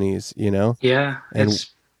companies, Yeah.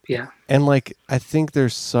 And like, I think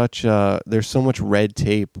there's so much red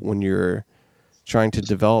tape when you're trying to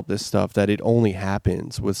develop this stuff that it only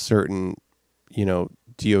happens with certain,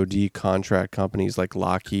 DoD contract companies like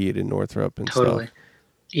Lockheed and Northrop and totally. stuff.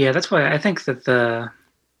 Yeah, that's why I think that the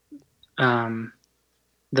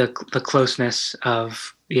closeness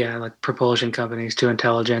of like propulsion companies to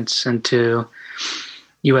intelligence and to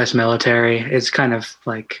U.S. military is kind of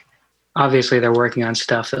like, obviously they're working on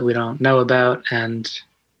stuff that we don't know about, and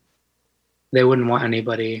they wouldn't want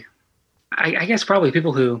anybody. I guess probably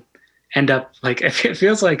people who end up like, it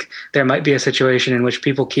feels like there might be a situation in which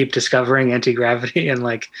people keep discovering anti-gravity and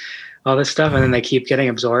like all this stuff, and then they keep getting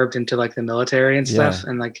absorbed into like the military and stuff,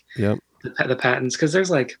 and like the patents. Because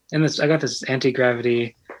there's like, I got this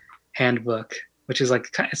anti-gravity handbook, which is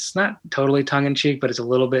like, it's not totally tongue-in-cheek, but it's a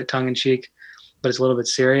little bit tongue-in-cheek, but it's a little bit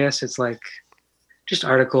serious. It's like just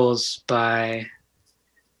articles by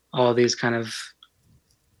all these kind of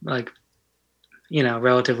like,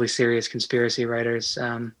 relatively serious conspiracy writers,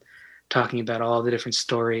 talking about all the different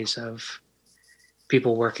stories of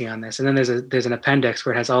people working on this. And then there's an appendix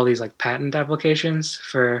where it has all these like patent applications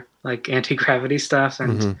for like anti-gravity stuff.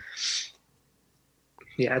 And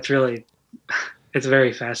it's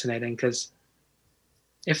very fascinating, because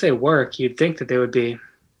if they work, you'd think that they would be,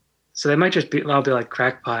 so they might just be, all be like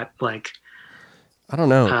crackpot, like, I don't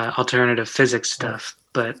know, alternative physics stuff.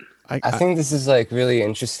 But I think this is like really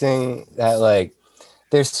interesting that like,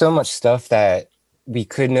 there's so much stuff that we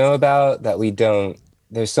could know about that we don't.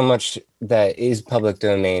 There's so much that is public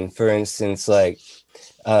domain. For instance, like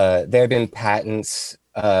there have been patents,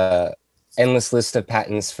 endless list of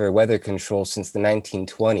patents for weather control since the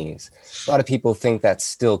 1920s. A lot of people think that's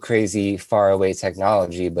still crazy, far away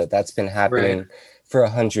technology, but that's been happening for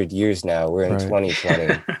 100 years now. We're in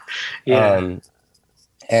 2020. Yeah.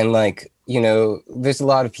 And like there's a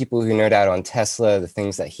lot of people who nerd out on Tesla, the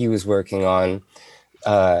things that he was working on.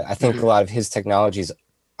 I think a lot of his technologies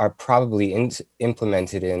are probably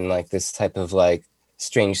implemented in like this type of like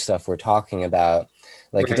strange stuff we're talking about.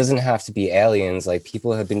 Like Right. It doesn't have to be aliens. Like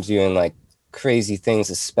people have been doing like crazy things,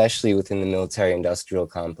 especially within the military industrial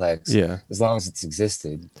complex. Yeah. As long as it's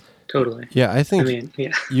existed. Totally. Yeah, I I think mean,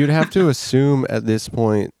 yeah. you'd have to assume at this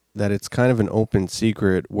point that it's kind of an open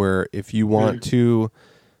secret where if you want to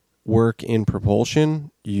work in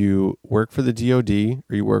propulsion, you work for the DoD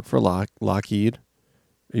or you work for Lockheed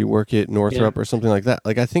or you work at Northrop or something like that.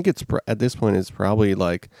 Like I think it's at this point it's probably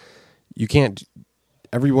like you can't.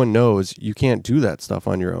 Everyone knows you can't do that stuff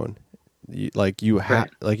on your own. Like you have,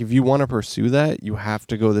 like if you want to pursue that, you have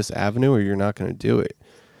to go this avenue, or you're not going to do it.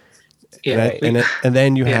 Yeah. And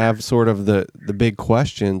then you Yeah. have sort of the big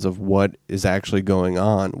questions of what is actually going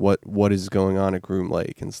on, what is going on at Groom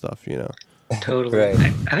Lake and stuff, you know. Totally. Right.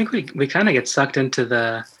 I think we kind of get sucked into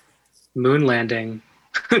the moon landing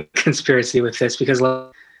conspiracy with this because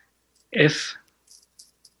like, if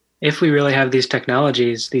we really have these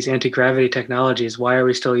technologies, these anti-gravity technologies, why are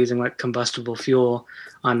we still using like combustible fuel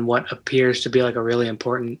on what appears to be like a really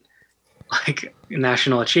important like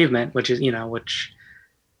national achievement, which is,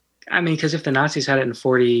 because if the Nazis had it in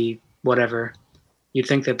 40 whatever, you'd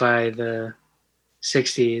think that by the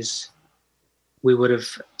 60s we would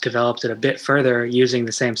have developed it a bit further using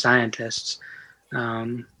the same scientists.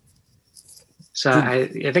 So I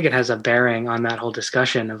think it has a bearing on that whole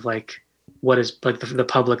discussion of like what is like the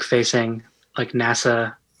public facing like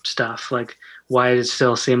NASA stuff. Like why does it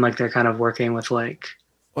still seem like they're kind of working with like?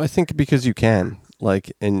 Well, I think because you can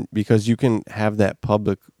and because you can have that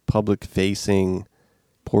public facing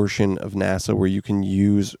portion of NASA where you can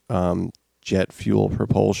use jet fuel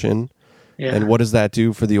propulsion. Yeah. And what does that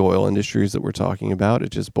do for the oil industries that we're talking about? It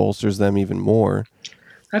just bolsters them even more.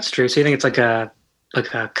 That's true. So you think it's like a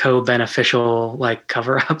co-beneficial like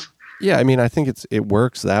cover up? Yeah, I mean, I think it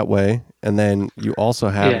works that way. And then you also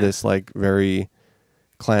have this like very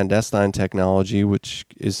clandestine technology, which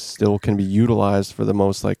is still can be utilized for the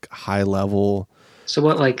most like high level. So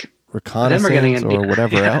what like reconnaissance or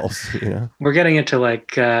whatever else, you know? We're getting into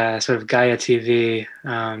like sort of Gaia TV.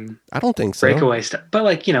 I don't think so. Breakaway stuff. But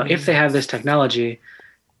like, if they have this technology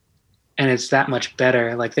and it's that much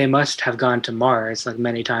better, like they must have gone to Mars like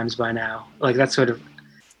many times by now. Like that's a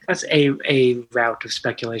route of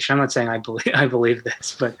speculation. I'm not saying I believe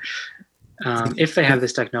this, but if they have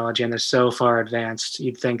this technology and they're so far advanced,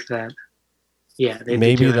 you'd think that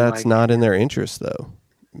maybe that's not in their interest though.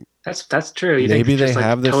 That's true. You maybe think they just, like,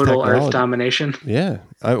 have this total technology. Earth domination. Yeah,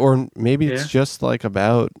 or maybe it's just like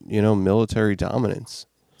about military dominance.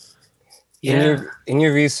 Yeah. In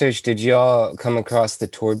your research, did y'all come across the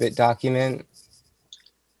Torbit document?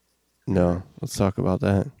 No, let's talk about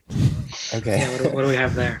that. Okay. Yeah, what do we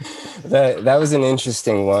have there? That was an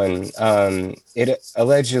interesting one. It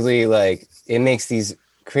allegedly it makes these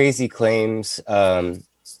crazy claims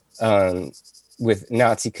with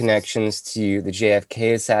Nazi connections to the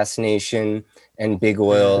JFK assassination and big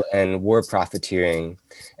oil and war profiteering.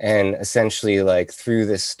 And essentially, through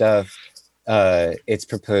this stuff, it's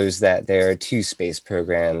proposed that there are two space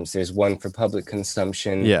programs. There's one for public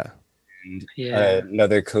consumption. Yeah. And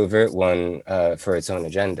another covert one for its own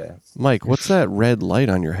agenda. Mike, what's that red light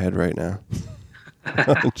on your head right now?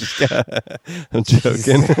 I'm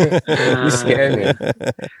joking. You scared me.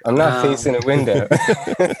 I'm not facing a window.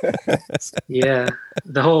 The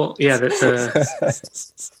whole the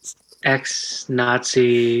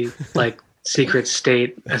ex-Nazi secret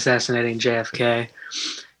state assassinating JFK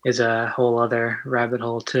is a whole other rabbit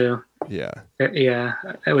hole too. Yeah,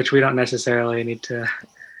 which we don't necessarily need to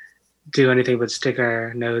do anything but stick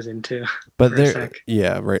our nose into. But right. We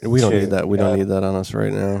don't need that. We don't need that on us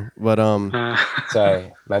right now. But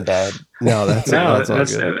sorry, my bad. No, that's all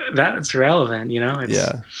good. That's relevant.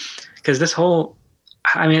 It's, because this whole,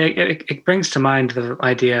 it brings to mind the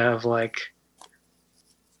idea of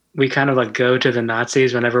we kind of go to the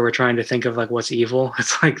Nazis whenever we're trying to think of what's evil.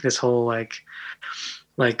 It's this whole and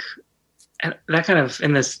that kind of,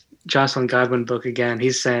 in this Jocelyn Godwin book again,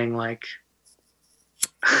 he's saying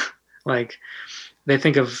they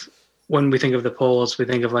think of, when we think of the poles, we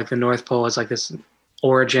think of the North Pole as this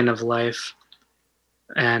origin of life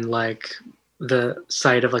and the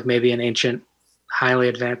site of maybe an ancient, highly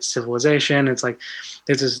advanced civilization. It's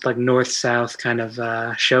there's this north-south kind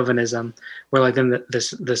of chauvinism where then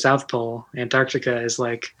the South Pole, Antarctica, is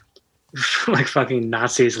fucking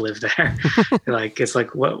Nazis live there. It's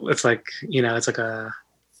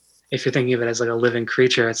if you're thinking of it as a living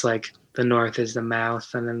creature, it's the north is the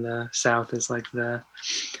mouth and then the south is the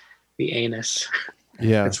anus.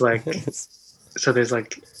 Yeah. It's like, so there's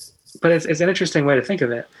like, but it's an interesting way to think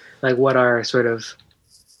of it. Like what our sort of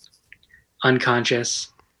unconscious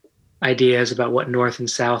ideas about what North and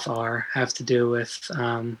South are have to do with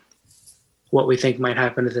what we think might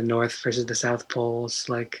happen to the North versus the South poles,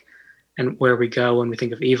 like, and where we go when we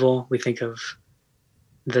think of evil. We think of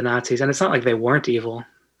the Nazis, and it's not like they weren't evil,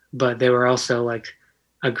 but they were also like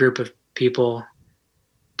a group of people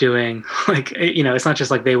doing like, you know, it's not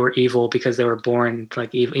just like they were evil because they were born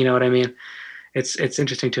like evil. You know what I mean? It's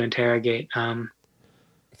interesting to interrogate For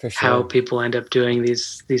sure. how people end up doing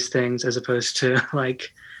these things as opposed to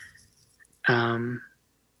like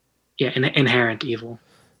inherent evil.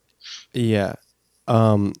 Yeah.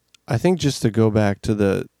 I think just to go back to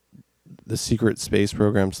the secret space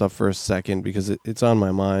program stuff for a second, because it's on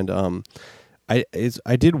my mind.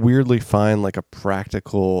 I did weirdly find like a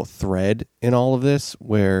practical thread in all of this,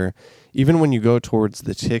 where even when you go towards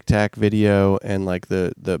the Tic Tac video and like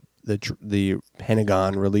the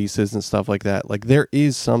Pentagon releases and stuff like that, like there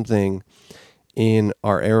is something in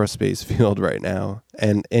our aerospace field right now,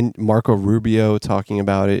 and Marco Rubio talking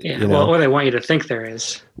about it. Yeah, you know, well, or they want you to think there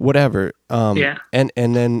is. whatever. Yeah. And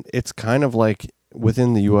then it's kind of like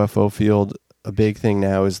within the UFO field, a big thing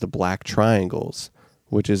now is the black triangles,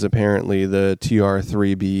 which is apparently the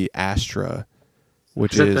TR-3B Astra,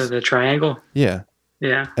 which Is that the triangle? yeah.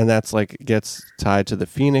 Yeah. And that's like gets tied to the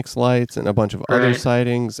Phoenix Lights and a bunch of other Right.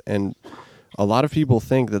 sightings. And a lot of people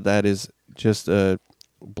think that that is just a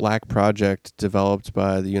black project developed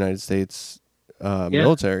by the United States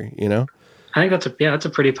military, you know? I think that's a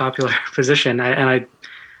pretty popular position. I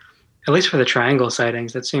at least for the triangle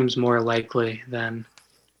sightings, that seems more likely than,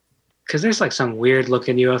 because there's like some weird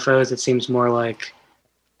looking UFOs. It seems more like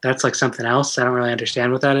that's like something else. I don't really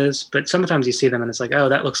understand what that is, but sometimes you see them and it's like, oh,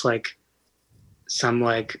 that looks like some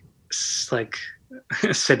like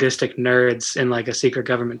sadistic nerds in like a secret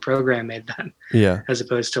government program made that, Yeah. as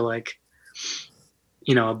opposed to like,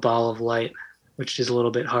 you know, a ball of light, which is a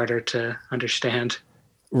little bit harder to understand.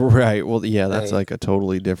 Right. Well, yeah, that's Right. like a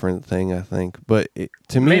totally different thing, I think. But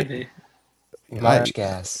to me, Maybe. March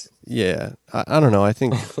gas. yeah, I don't know. I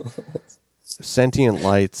think sentient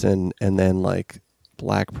lights and then like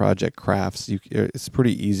black project crafts, it's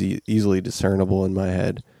pretty easily discernible in my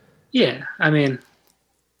head. Yeah, I mean,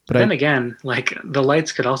 But then again, like the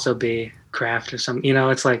lights could also be craft or some, you know,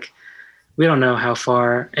 it's like we don't know how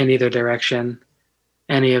far in either direction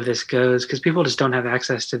any of this goes because people just don't have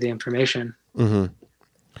access to the information. hmm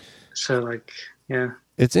So like, yeah.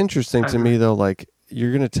 It's interesting to Uh-huh. me though. Like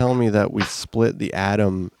you're gonna tell me that we split the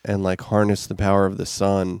atom and like harness the power of the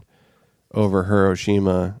sun over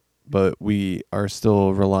Hiroshima, but we are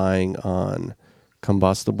still relying on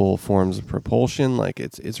combustible forms of propulsion. Like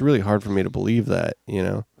it's really hard for me to believe that, you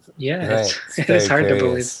know. Yeah, Right. it's it's hard to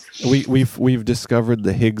believe. We've discovered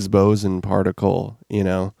the Higgs boson particle, you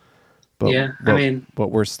know. But, Yeah, I mean- but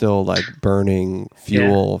we're still like burning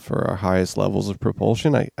fuel for our highest levels of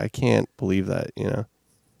propulsion. I can't believe that, you know.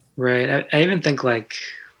 Right. I even think like,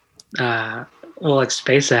 like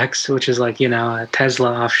SpaceX, which is like, you know, a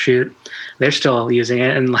Tesla offshoot, they're still using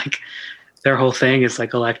it. And like their whole thing is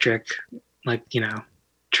like electric, like, you know,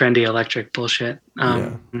 trendy electric bullshit.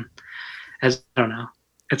 I don't know.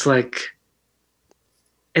 It's like,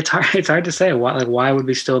 it's hard to say why would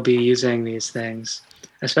we still be using these things,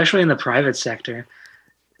 especially in the private sector?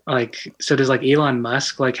 Like, so does like Elon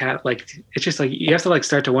Musk like have like, it's just like, you have to like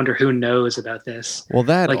start to wonder who knows about this, Well,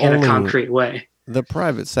 that like in only a concrete way. the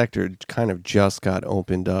private sector kind of just got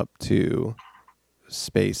opened up to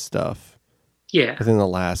space stuff Yeah. within the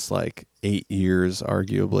last like 8 years,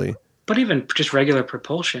 arguably. But even just regular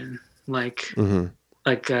propulsion, like hmm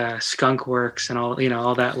Skunk Works and all, you know,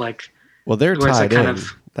 all that, like, Well, they're Where it's tied like kind in.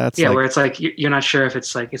 of- That's yeah, like where it's like you're not sure if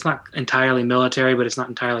it's like, it's not entirely military, but it's not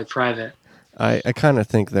entirely private. I kind of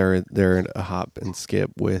think they're a hop and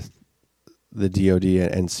skip with the DoD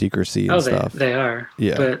and secrecy and Oh, stuff. they are.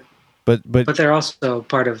 Yeah. But but they're also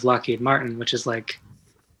part of Lockheed Martin, which is like,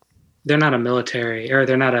 they're not a military or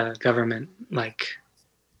they're not a government like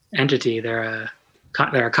entity. They're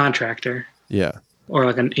a contractor yeah. or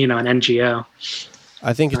like an NGO.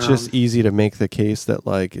 I think it's just easy to make the case that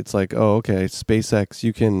like it's like, oh, okay, SpaceX,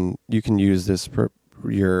 you can use this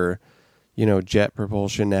your jet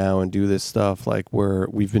propulsion now and do this stuff like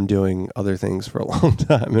we've been doing other things for a long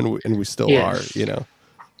time and we still Yeah. are, you know.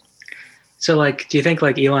 So like, do you think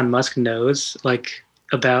like Elon Musk knows like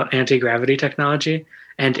about anti-gravity technology?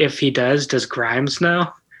 And if he does Grimes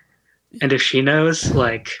know? And if she knows,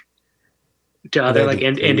 like, do other like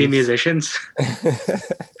Maybe, indie please. musicians?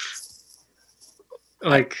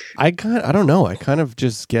 Like, I don't know. I kind of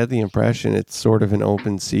just get the impression it's sort of an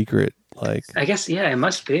open secret. Like, I guess, yeah, it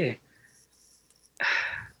must be.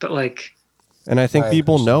 But like, and I think Right,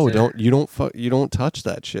 people know yeah. you don't touch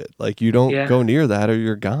that shit. Like, you don't Yeah. go near that or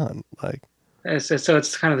you're gone. Like, so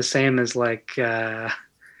it's kind of the same as like, I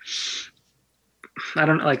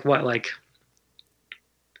don't know, like what, like,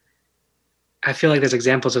 I feel like there's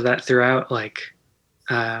examples of that throughout like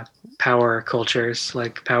power cultures,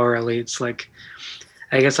 like power elites, like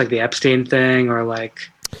I guess like the Epstein thing, or like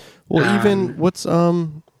well, even what's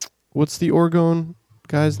the Orgone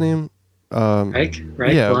guy's name? Reich,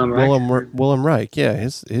 Yeah, Wilhelm Reich. Willem Reich. Yeah,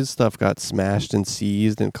 his stuff got smashed and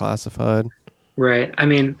seized and classified. Right. I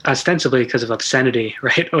mean, ostensibly because of obscenity,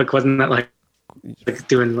 right? Like, wasn't that like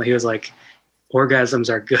doing? He was like, orgasms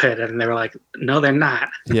are good, and they were like, no, they're not.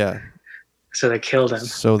 Yeah. So they killed him.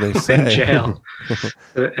 So they in say. jail.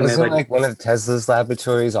 And they Wasn't like one of Tesla's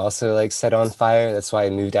laboratories also like set on fire? That's why he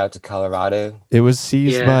moved out to Colorado. It was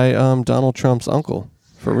seized Yeah. by Donald Trump's uncle.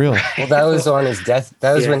 For real. Well, that was on his death.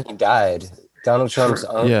 That was Yeah. when he died. Donald Trump's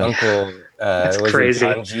Yeah. uncle That's was it crazy.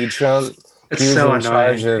 John G. Trump. It's He was so in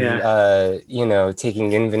charge annoying. of, Yeah.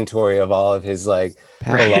 taking inventory of all of his like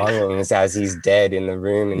Right. belongings as he's dead in the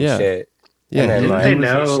room and Yeah. shit. Yeah. And then, Didn't like, they it's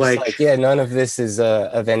know, just like- yeah, none of this is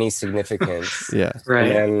of any significance. Yeah.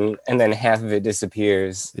 Right. And then half of it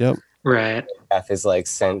disappears. Yep. Right. Half is like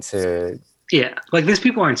sent to. Yeah. Like these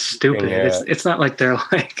people aren't stupid. Yeah. It's not like they're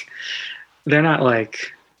like they're not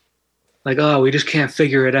like oh, we just can't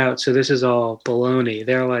figure it out, so this is all baloney.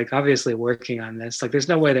 They're like obviously working on this. Like there's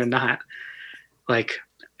no way they're not. Like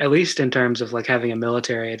at least in terms of like having a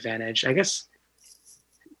military advantage. I guess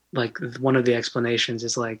like one of the explanations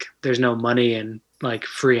is like there's no money in like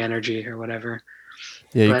free energy or whatever.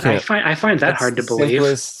 Yeah, you But can't. I find that That's hard to the believe.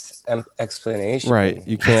 simplest explanation. Right.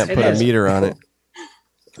 You can't It put is. a meter on it.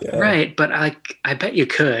 Yeah. Right, but I bet you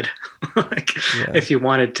could, like, Yeah. if you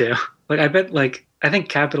wanted to. Like, I bet, like, I think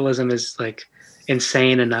capitalism is like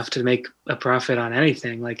insane enough to make a profit on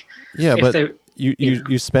anything. Like, Yeah, if but they,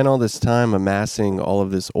 you spend all this time amassing all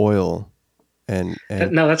of this oil and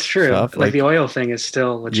no, that's true. stuff, Like, like, the oil thing is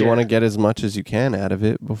still legit. you want to get as much as you can out of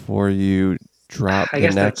it before you drop I the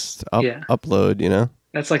guess next that's- yeah. upload, you know?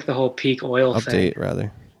 That's like the whole peak oil thing. Update rather.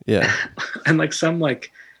 Yeah. And like some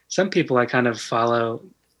people I kind of follow,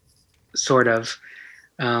 sort of,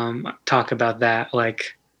 talk about that.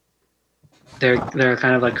 Like, they're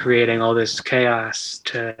kind of like creating all this chaos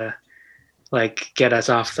to like get us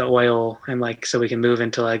off the oil and like so we can move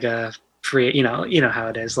into like a free, you know how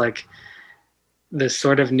it is, like this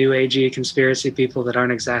sort of new agey conspiracy people that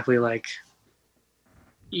aren't exactly like,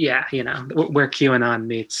 yeah, where QAnon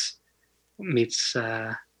meets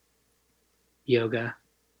yoga.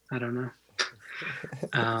 I don't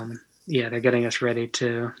know. Yeah, they're getting us ready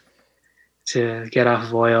to get off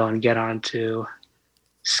of oil and get on to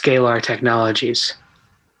scalar technologies.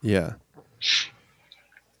 Yeah.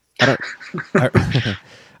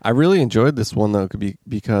 I really enjoyed this one though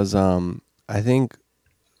because I think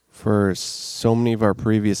for so many of our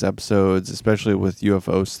previous episodes, especially with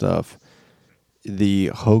UFO stuff, the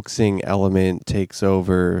hoaxing element takes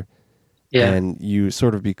over. Yeah. And you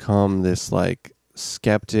sort of become this like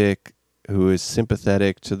skeptic who is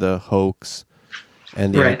sympathetic to the hoax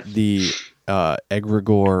and Right. the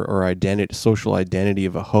egregore or social identity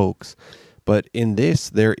of a hoax. But in this,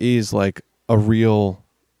 there is like a real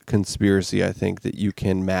conspiracy, I think, that you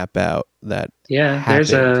can map out that Yeah,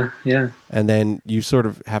 happened. yeah. And then you sort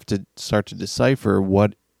of have to start to decipher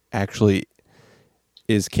what actually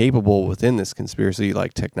is capable within this conspiracy,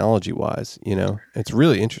 like technology wise, it's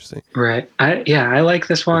really interesting. Right. I like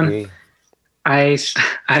this one. Agree.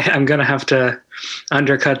 I'm gonna have to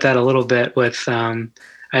undercut that a little bit with I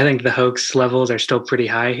think the hoax levels are still pretty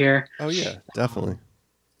high here, Oh yeah, definitely.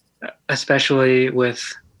 especially with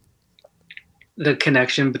the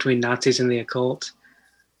connection between Nazis and the occult.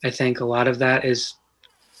 I think a lot of that is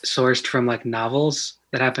sourced from like novels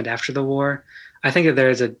that happened after the war. I think that there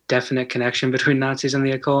is a definite connection between Nazis and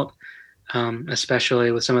the occult,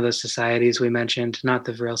 especially with some of those societies we mentioned, not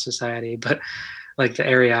the Vril Society, but like the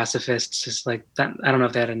Ariosophists, is like that. I don't know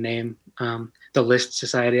if they had a name. The List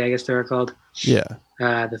Society, I guess they were called. Yeah.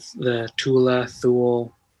 The Tula,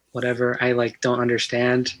 Thule, whatever. I like don't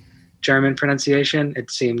understand German pronunciation. It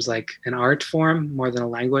seems like an art form more than a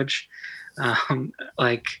language.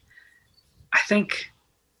 Like, I think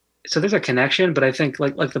so. There's a connection, but I think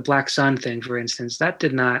like the Black Sun thing, for instance, that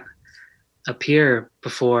did not appear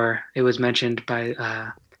before it was mentioned by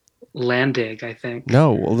Landig, I think.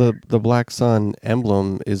 No, well the Black Sun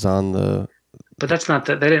emblem is on the But that's not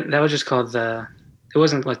that. They didn't. That was just called the. It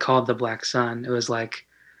wasn't like called the Black Sun. It was like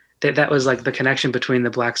that was like the connection between the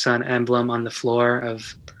Black Sun emblem on the floor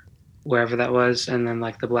of wherever that was, and then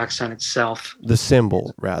like the black sun itself. The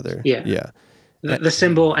symbol, rather. Yeah. Yeah. The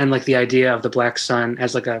symbol and like the idea of the black sun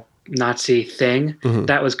as like a Nazi thing Mhm.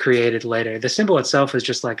 that was created later. The symbol itself is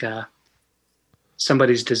just like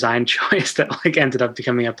somebody's design choice that like ended up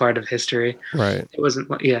becoming a part of history. Right. It wasn't,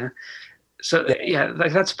 yeah. So yeah,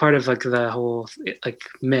 like that's part of like the whole like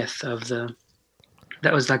myth of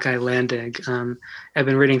that was that guy Landig. I've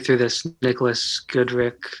been reading through this Nicholas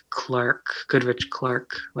Goodrich Clark,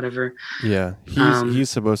 whatever. Yeah. He's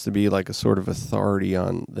supposed to be like a sort of authority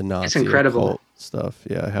on the Nazi incredible. occult stuff.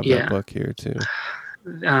 Yeah, I have Yeah. that book here too.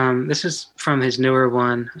 This is from his newer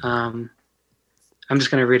one. I'm just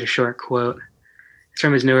going to read a short quote. It's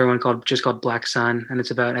from his newer one called Black Sun, and it's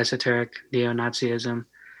about esoteric neo-Nazism.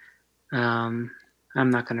 I'm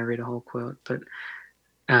not going to read a whole quote, but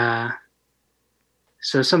it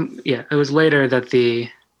was later that they're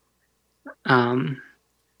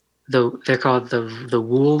called the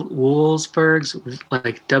Woolsbergs,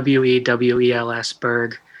 like Wewels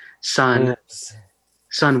Berg,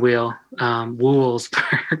 Sun Wheel,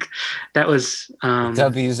 Woolsberg. That was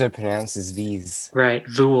W's are pronounced as V's. right,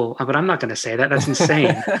 Vool. But I'm not going to say that. That's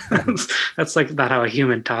insane. That's like not how a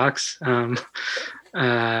human talks.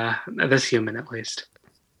 This human at least.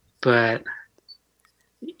 But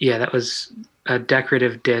yeah, that was a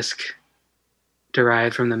decorative disc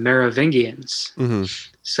derived from the Merovingians. Hmm.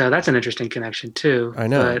 So that's an interesting connection too. I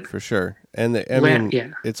know But for sure. And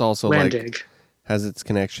it's also like Landig, has its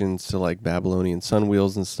connections to like Babylonian sun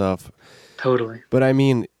wheels and stuff. totally. But I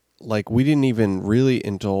mean, like we didn't even really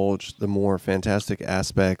indulge the more fantastic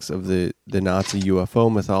aspects of the Nazi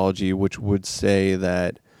UFO mythology, which would say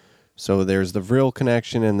that so there's the Vril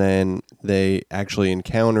connection, and then they actually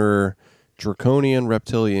encounter draconian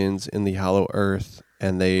reptilians in the Hollow Earth,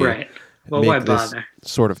 and they Right. Well, make why this bother?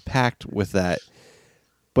 sort of pact with that.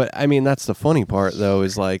 But I mean, that's the funny part, though,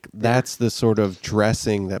 is like that's the sort of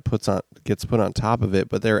dressing that gets put on top of it.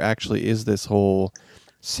 But there actually is this whole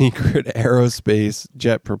secret aerospace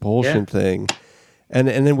jet propulsion thing, and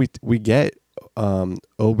then we get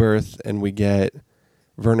Oberth, and we get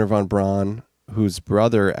Werner von Braun, whose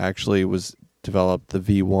brother actually was developed the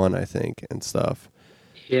V1, I think, and stuff.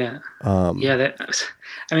 Yeah. I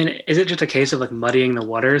mean, is it just a case of like muddying the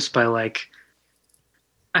waters by like,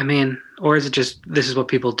 I mean, or is it just this is what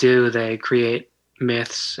people do? They create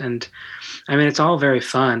myths, and I mean, it's all very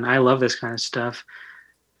fun. I love this kind of stuff,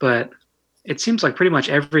 but it seems like pretty much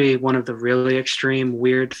every one of the really extreme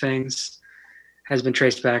weird things has been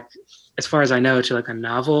traced back, as far as I know, to like a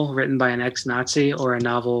novel written by an ex-Nazi or a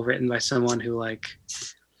novel written by someone who like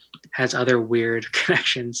has other weird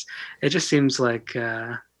connections. It just seems like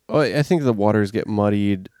I think the waters get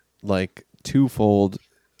muddied like twofold,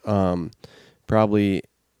 probably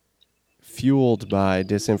fueled by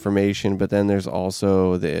disinformation, but then there's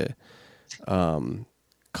also the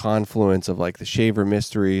confluence of like the Shaver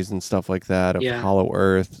mysteries and stuff like that of Hollow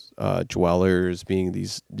Earth dwellers being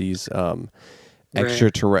these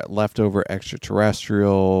leftover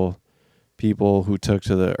extraterrestrial people who took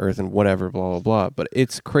to the Earth and whatever, blah blah blah. But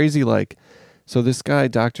it's crazy. Like, so this guy,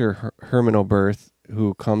 Dr. Herman Oberth,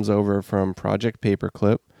 who comes over from Project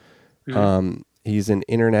Paperclip. He's an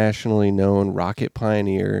internationally known rocket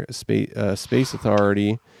pioneer, space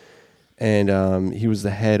authority, and he was the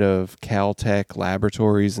head of Caltech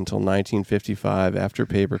Laboratories until 1955 after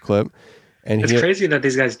Paperclip. And it's crazy that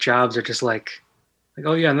these guys' jobs are just like,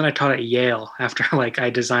 oh yeah, and then I taught at Yale after like I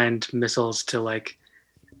designed missiles to like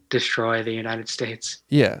destroy the United States.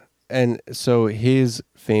 Yeah, and so his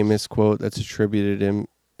famous quote that's attributed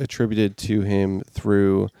to him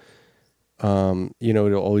through,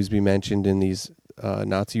 it'll always be mentioned in these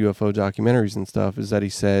Nazi UFO documentaries and stuff, is that he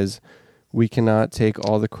says, "We cannot take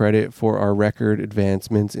all the credit for our record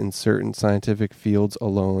advancements in certain scientific fields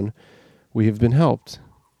alone. We have been helped.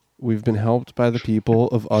 We've been helped by the people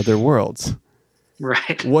of other worlds."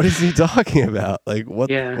 Right. What is he talking about? Like, what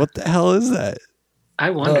the hell is that?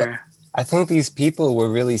 I wonder. Well, I think these people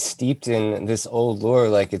were really steeped in this old lore,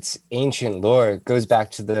 like it's ancient lore. It goes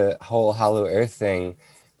back to the whole Hollow Earth thing.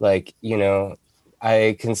 Like,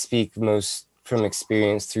 I can speak most from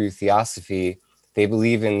experience through theosophy. They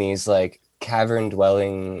believe in these like cavern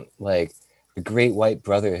dwelling, like the Great White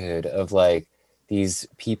Brotherhood of like these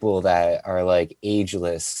people that are like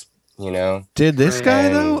ageless, Did this guy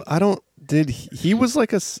though? He was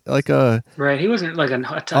like a right. He wasn't like a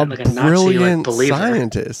Nazi brilliant believer.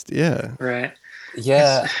 Scientist. Yeah. Right.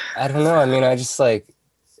 Yeah. I don't know. I mean, I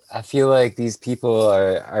feel like these people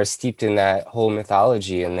are steeped in that whole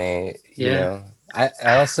mythology, and they, I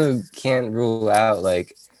also can't rule out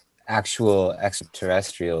like actual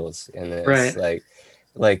extraterrestrials in this. Right. Like,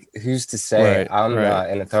 Like, who's to say? Right, I'm right. not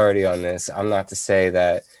an authority on this. I'm not to say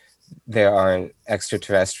that there aren't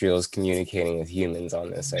extraterrestrials communicating with humans on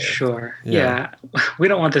this earth. Sure. Yeah. Yeah. We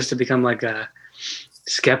don't want this to become like a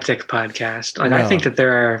skeptic podcast. Like, I No. think that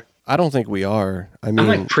there are, I don't think we are. I I'm mean,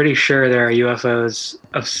 like pretty sure there are UFOs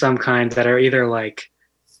of some kind that are either like,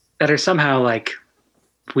 that are somehow like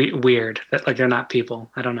weird, that like they're not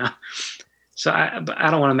people. I don't know. So but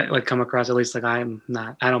I don't want to like come across, at least like I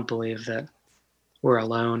don't believe that we're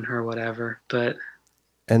alone or whatever. But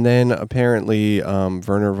and then apparently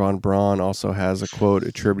Werner von Braun also has a quote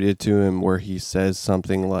attributed to him where he says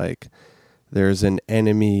something like, "There's an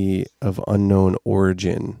enemy of unknown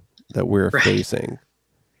origin that we're Right. facing."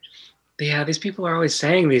 yeah, these people are always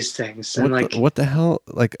saying these things, and What the hell?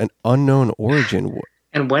 Like an unknown origin?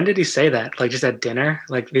 and when did he say that? Like just at dinner?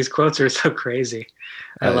 Like these quotes are so crazy.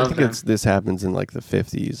 I love think them. this happens in like the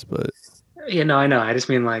 50s, but Yeah, no, I know. I just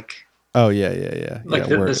mean like oh yeah. like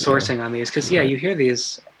Yeah, the sourcing on these, because Right. you hear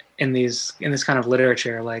these in this kind of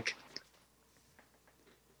literature, like,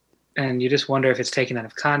 and you just wonder if it's taken out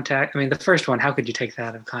of context. I mean, the first one, how could you take that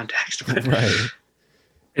out of context? But Right.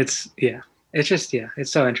 it's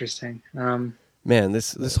it's so interesting. Man,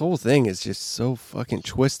 this whole thing is just so fucking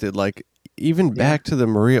twisted. Like even back to the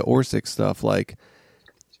Maria Orsic stuff, like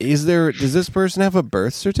does this person have a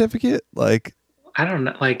birth certificate? Like I don't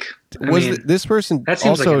know. Like, I mean, this person that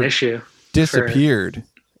seems also like an issue. disappeared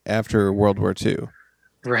after World War II?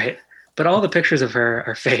 Right. But all the pictures of her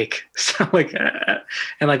are fake. So like,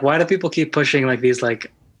 and like, why do people keep pushing like these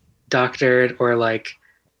like doctored or like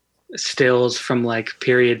stills from like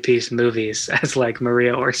period piece movies as like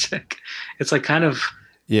Maria Orsic? It's like kind of,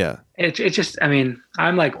 Yeah. it just, I mean,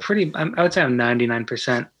 I'm like I would say I'm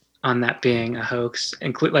 99% on that being a hoax,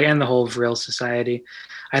 include like, and the whole Vril Society.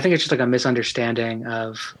 I think it's just like a misunderstanding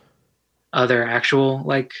of other actual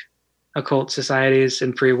like occult societies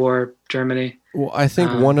in pre-war Germany. Well, I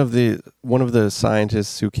think one of the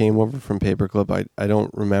scientists who came over from Paperclip, I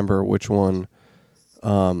don't remember which one,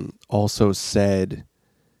 also said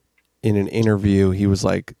in an interview, he was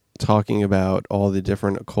like talking about all the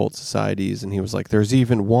different occult societies, and he was like, "There's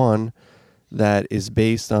even one that is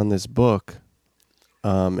based on this book,"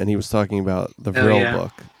 and he was talking about the Vril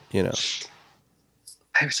book, you know.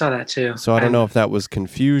 I saw that too. So I don't know if that was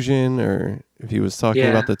confusion or if he was talking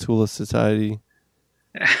about the Tula Society.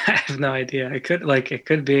 I have no idea. It could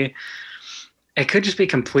just be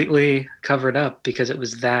completely covered up because it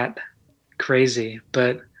was that crazy.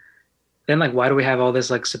 But then like, why do we have all this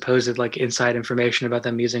like supposed like inside information about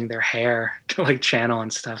them using their hair to like channel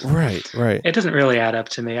and stuff? Right. It doesn't really add up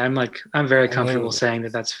to me. I'm very comfortable saying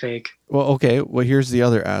that that's fake. Well, okay. Well, here's the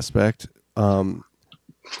other aspect.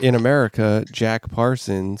 In America, Jack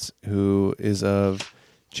Parsons, who is of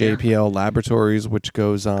JPL Laboratories, which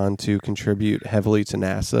goes on to contribute heavily to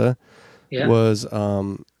NASA, was,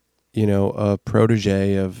 a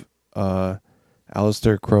protege of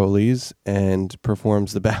Aleister Crowley's and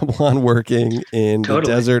performs the Babylon working in the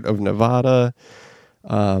desert of Nevada.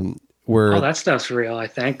 Where that stuff's real, I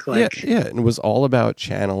think. Like, yeah, and it was all about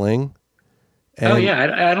channeling. And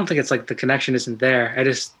I don't think it's like the connection isn't there.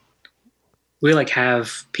 We like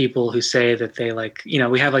have people who say that they like,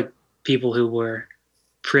 we have like people who were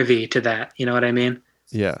privy to that. You know what I mean?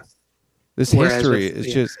 Yeah. This history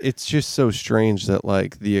is it's just so strange that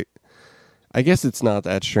like I guess it's not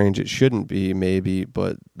that strange. It shouldn't be maybe,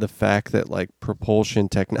 but the fact that like propulsion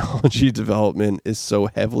technology development is so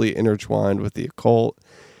heavily intertwined with the occult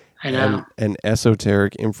and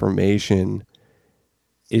esoteric information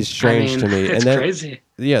is strange to me. It's and then, crazy.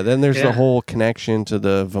 Yeah. Then there's the whole connection to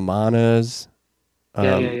the Vimanas.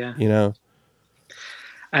 You know,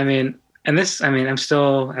 I mean, I'm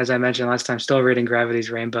still, as I mentioned last time, still reading Gravity's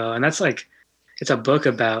Rainbow, and that's like, it's a book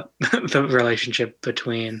about the relationship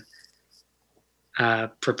between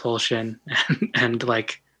propulsion and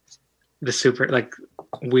like the super, like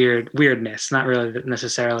weirdness, not really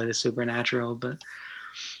necessarily the supernatural, but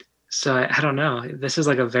so I don't know. This is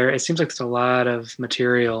like it seems like there's a lot of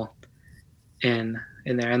material in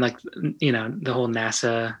there, and like, the whole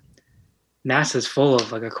NASA's full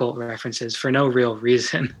of like occult references for no real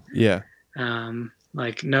reason. Yeah.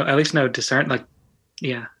 Like at least no discern. Like,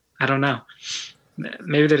 yeah, I don't know.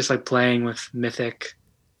 Maybe they're just like playing with mythic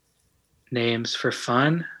names for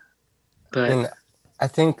fun. But and I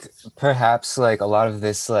think perhaps like a lot of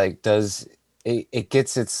this like it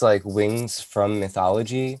gets its like wings from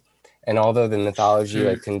mythology, and although the mythology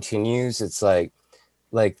like continues, it's like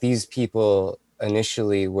these people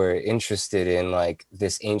initially were interested in like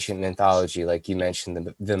this ancient mythology, like you mentioned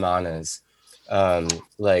the Vimanas,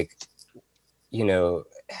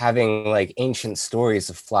 having like ancient stories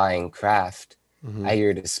of flying craft at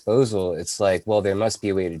your disposal, it's like, well, there must be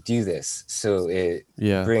a way to do this. So it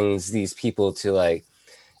brings these people to like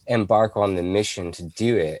embark on the mission to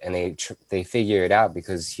do it, and they figure it out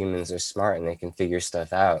because humans are smart and they can figure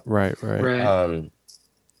stuff out. Right.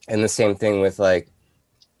 And the same thing with like,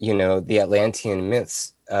 you know, the Atlantean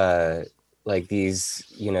myths, like these,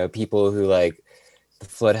 you know, people who like the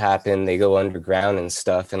flood happened, they go underground and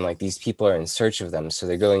stuff, and like these people are in search of them, so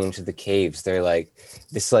they're going into the caves. They're like,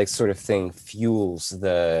 this like sort of thing fuels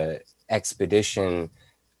the expedition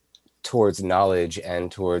towards knowledge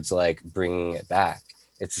and towards like bringing it back.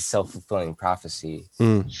 It's a self-fulfilling prophecy.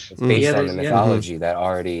 It's based on the mythology that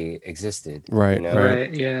already existed. Right, you know?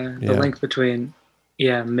 Right. Yeah. The link between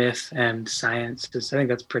myth and science is, I think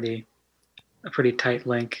that's a pretty tight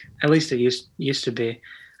link. At least it used to be.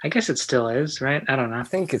 I guess it still is, right? I don't know. I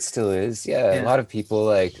think it still is. Yeah. A lot of people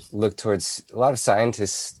like look towards, a lot of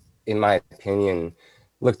scientists, in my opinion,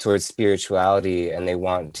 look towards spirituality, and they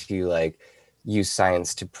want to like use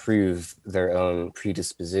science to prove their own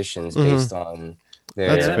predispositions based on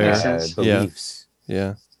their beliefs.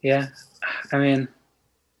 Yeah. I mean,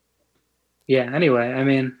 anyway, I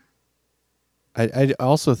mean, I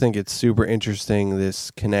also think it's super interesting, this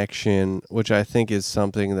connection, which I think is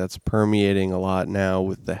something that's permeating a lot now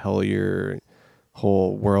with the Hellier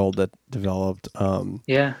whole world that developed.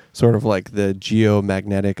 Sort of like the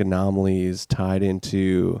geomagnetic anomalies tied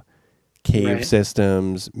into cave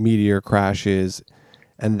systems, meteor crashes,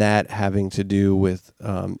 and that having to do with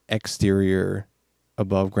exterior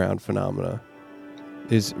above ground phenomena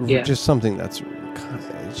is just something that's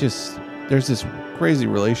just, there's this crazy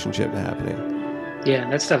relationship happening. Yeah,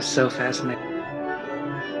 that stuff's so fascinating.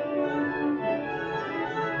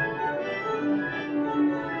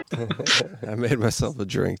 I made myself a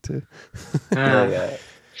drink too.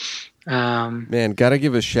 Man, gotta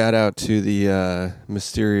give a shout out to the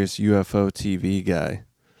mysterious UFO TV guy.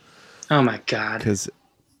 Oh my god! Because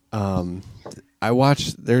I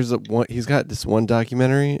watched. He's got this one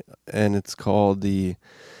documentary, and it's called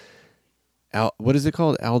what is it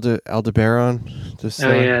called? Aldebaran?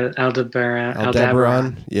 Aldebaran.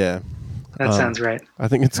 Aldebaran. Yeah. That sounds right. I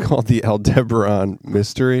think it's called the Aldebaran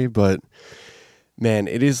Mystery, but man,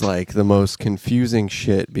 it is like the most confusing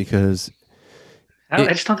shit because I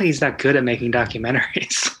just don't think he's that good at making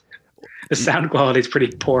documentaries. The sound quality is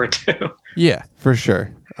pretty poor too. Yeah, for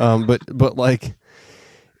sure. But like,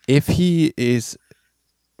 if he is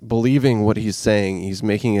believing what he's saying, he's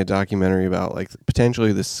making a documentary about like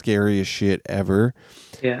potentially the scariest shit ever.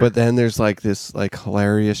 Yeah. But then there's like this like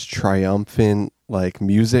hilarious triumphant like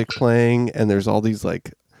music playing, and there's all these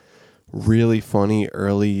like really funny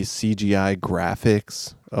early CGI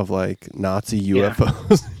graphics of like Nazi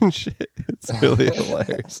UFOs and shit. It's really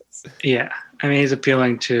hilarious. Yeah. I mean, he's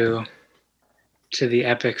appealing to the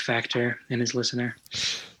epic factor in his listener.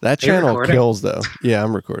 That channel kills though. Yeah,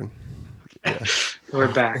 I'm recording. Yeah.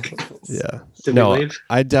 We're back. Yeah. Did we leave?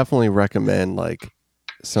 I definitely recommend like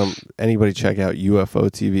anybody check out UFO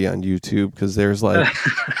TV on YouTube, because there's like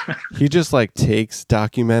he just like takes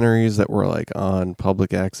documentaries that were like on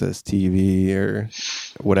public access TV or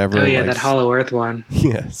whatever. Oh yeah, like, that Hollow Earth one.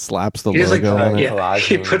 Yeah, slaps the logo on it. Yeah,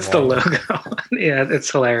 he puts the logo on. Yeah, it's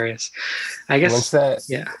hilarious. I guess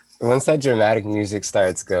once that dramatic music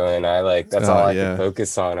starts going, that's all I can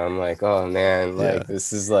focus on. I'm like, oh man,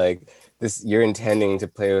 this is like this, you're intending to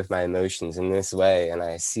play with my emotions in this way, and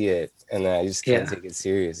I see it, and then I just can't take it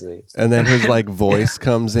seriously. And then his like voice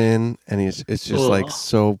comes in, and it's just like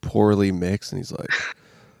so poorly mixed, and he's like,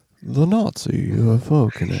 the Nazi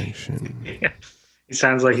UFO connection. Yeah. He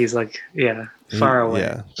sounds like he's like far away.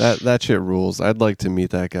 Yeah, that shit rules. I'd like to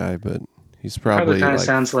meet that guy, but he's probably kind of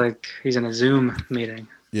sounds like he's in a Zoom meeting.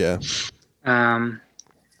 Yeah.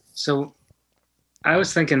 So I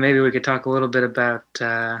was thinking maybe we could talk a little bit about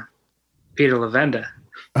Peter Levenda.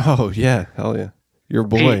 Oh yeah, hell yeah, your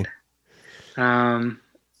boy.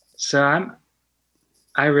 So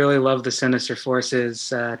I really love the Sinister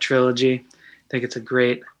Forces trilogy. I think it's a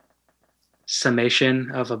great summation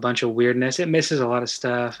of a bunch of weirdness. It misses a lot of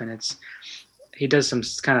stuff, and he does some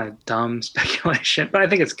kind of dumb speculation, but I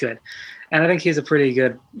think it's good. And I think he's a pretty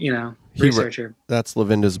good, researcher. That's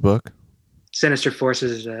Levenda's book? Sinister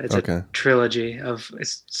Forces is a trilogy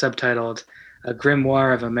it's subtitled A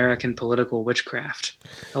Grimoire of American Political Witchcraft.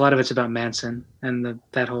 A lot of it's about Manson and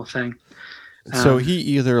that whole thing. So he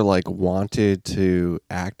either like wanted to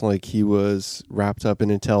act like he was wrapped up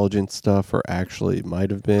in intelligence stuff, or actually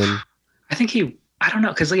might have been. I think I don't know,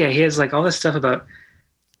 because he has like all this stuff about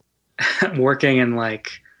working and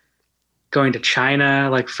like going to China,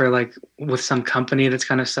 like for like with some company that's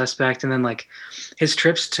kind of suspect, and then like his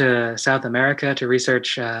trips to South America to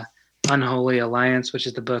research Unholy Alliance, which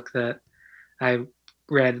is the book that I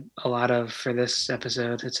read a lot of for this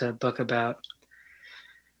episode. It's a book about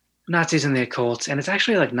Nazis and the occult, and it's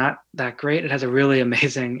actually like not that great. It has a really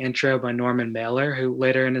amazing intro by Norman Mailer, who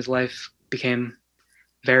later in his life became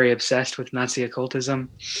very obsessed with Nazi occultism,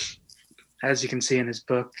 as you can see in his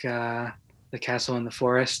book, The Castle in the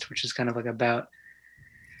Forest, which is kind of like about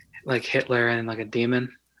like Hitler and like a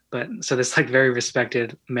demon. But so this like very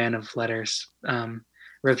respected man of letters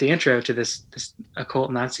wrote the intro to this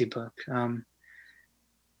occult Nazi book.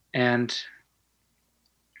 And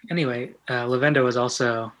anyway, Levenda was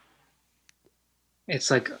also,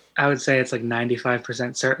 it's like, I would say it's like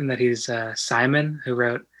 95% certain that he's Simon, who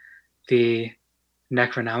wrote the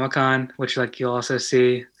Necronomicon, which like you'll also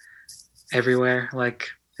see everywhere. Like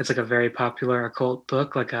it's like a very popular occult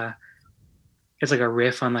book, it's like a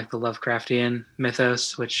riff on like the Lovecraftian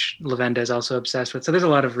mythos, which Levenda is also obsessed with. So there's a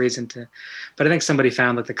lot of reason to, but I think somebody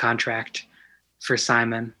found like the contract for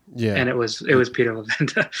Simon, Yeah, and it was Peter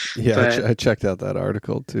Levenda. yeah. But, I checked out that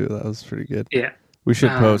article too. That was pretty good. yeah, We should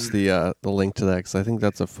post the link to that because I think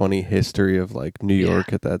that's a funny history of like New York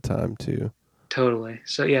Yeah. at that time too. totally.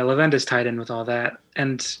 So yeah, Levenda's tied in with all that,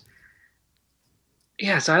 and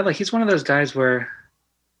yeah, so he's one of those guys where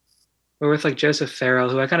we're with like Joseph Farrell,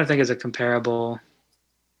 who I kind of think is a comparable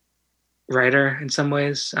writer in some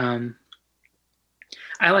ways.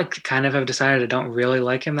 I like kind of have decided I don't really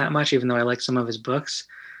like him that much, even though I like some of his books.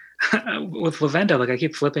 With Levenda, like I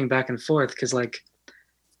keep flipping back and forth because like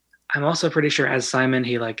I'm also pretty sure as Simon,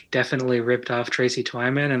 he like definitely ripped off Tracy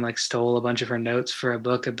Twyman and like stole a bunch of her notes for a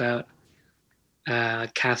book about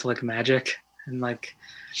Catholic magic and like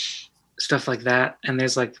stuff like that. And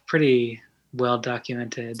there's like pretty well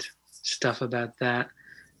documented stuff about that.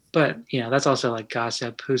 But that's also like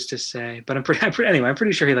gossip. Who's to say? But I'm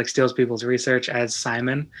pretty sure he like steals people's research as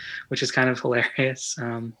Simon, which is kind of hilarious.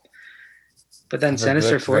 But then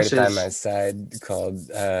Sinister Forces, right by my side, called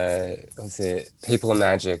what's it? Papal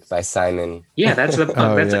Magic by Simon. Yeah, that's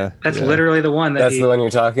the that's literally the one that's the one you're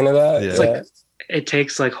talking about. Yeah. It's like it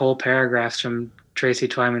takes like whole paragraphs from Tracy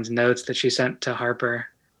Twyman's notes that she sent to Harper,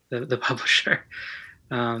 the publisher,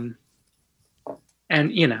 and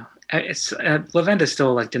it's Levenda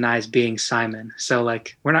still like denies being Simon, so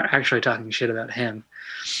like we're not actually talking shit about him,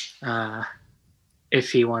 if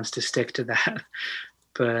he wants to stick to that.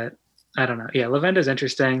 But I don't know. Yeah, Levenda's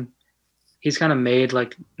interesting. He's kind of made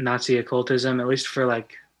like Nazi occultism, at least for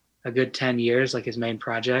like a good 10 years, like his main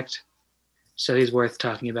project. So he's worth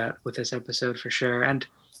talking about with this episode for sure. And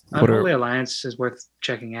Unholy Alliance is worth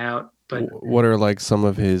checking out. But what are like some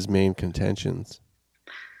of his main contentions?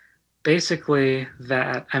 Basically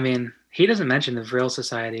that, I mean, he doesn't mention the Vril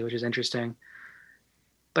Society, which is interesting.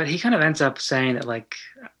 But he kind of ends up saying that like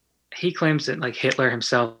he claims that like Hitler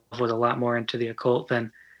himself was a lot more into the occult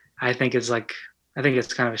than I think it's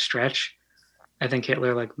kind of a stretch. I think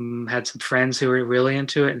Hitler like had some friends who were really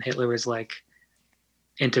into it, and Hitler was like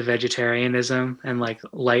into vegetarianism and like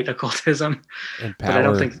light occultism. And power. But I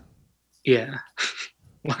don't think, yeah.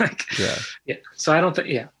 So I don't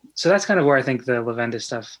think, So that's kind of where I think the Levenda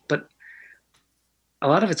stuff, but a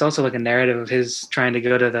lot of it's also like a narrative of his trying to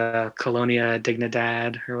go to the Colonia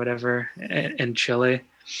Dignidad or whatever in Chile,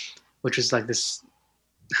 which is like this,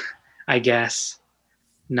 I guess,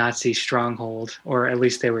 Nazi stronghold, or at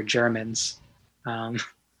least they were Germans.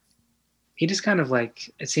 He just kind of like,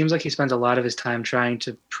 it seems like he spends a lot of his time trying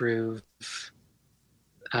to prove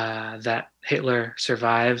that Hitler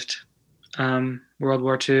survived World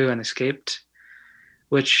War II and escaped,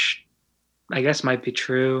 which I guess might be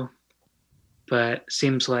true, but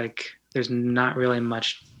seems like there's not really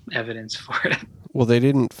much evidence for it. Well, they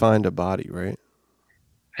didn't find a body, right?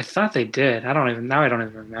 I thought they did. I don't even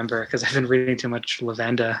remember because I've been reading too much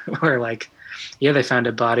Levenda where like, yeah, they found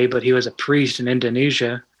a body, but he was a priest in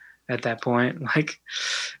Indonesia at that point. Like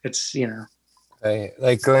it's, Right.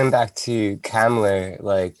 Like going back to Kamler,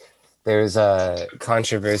 like there's a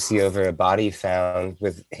controversy over a body found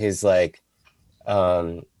with his like,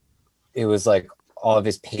 it was like all of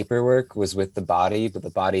his paperwork was with the body, but the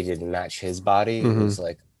body didn't match his body. Mm-hmm. It was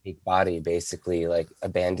like a fake body basically like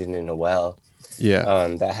abandoned in a well. Yeah.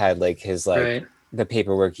 That had like his like the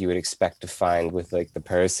paperwork you would expect to find with like the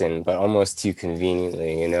person, but almost too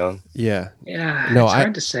conveniently, Yeah. No, it's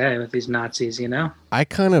hard to say with these Nazis,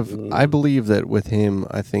 I believe that with him,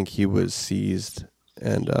 I think he was seized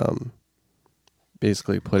and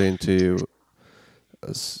basically put into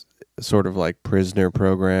a sort of like prisoner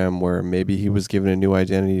program where maybe he was given a new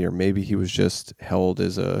identity or maybe he was just held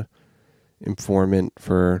as a informant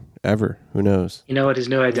forever. Who knows? You know what his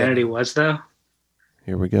new identity was though?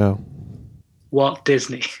 Here we go. Walt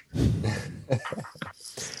Disney.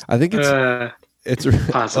 I think it's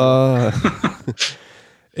possible.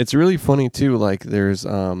 it's really funny too. Like there's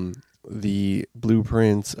the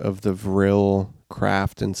blueprints of the Vril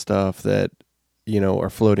craft and stuff that are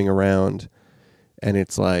floating around, and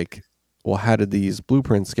it's like, well, how did these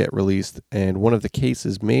blueprints get released? And one of the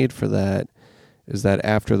cases made for that is that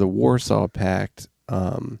after the Warsaw Pact,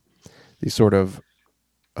 these sort of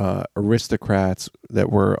aristocrats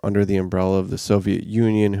that were under the umbrella of the Soviet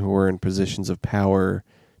Union, who were in positions of power,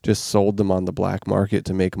 just sold them on the black market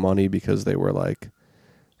to make money because they were like,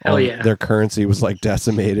 Hell yeah. their currency was like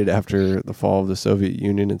decimated after the fall of the Soviet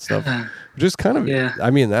Union and stuff. Which is kind of, Yeah. I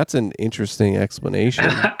mean, that's an interesting explanation.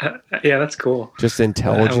 Yeah, that's cool. Just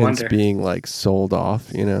intelligence being like sold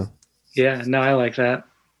off, Yeah, no, I like that.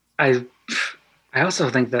 I also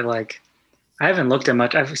think that like I haven't looked at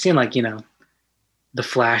much. I've seen like, the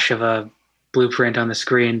flash of a blueprint on the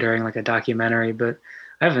screen during like a documentary, but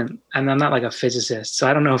I'm not like a physicist, so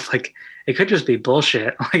I don't know if like it could just be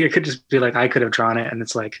bullshit. Like it could just be like I could have drawn it, and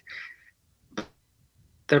it's like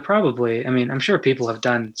they're probably. I mean, I'm sure people have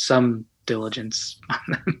done some diligence on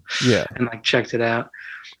them, Yeah, and like checked it out.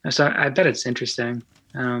 So I bet it's interesting.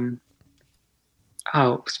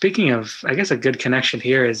 Oh, speaking of, I guess a good connection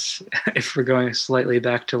here is if we're going slightly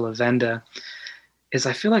back to Lavenda, is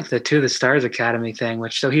I feel like the To the Stars Academy thing,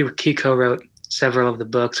 which so he co-wrote several of the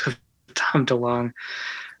books with Tom DeLonge,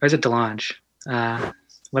 or is it DeLonge?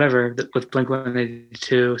 Whatever, with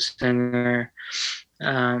Blink-182, Singer,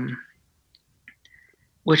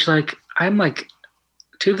 which like, I'm like,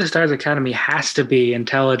 To the Stars Academy has to be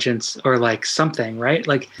intelligence or like something, right?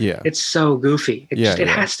 Like, yeah, it's so goofy. It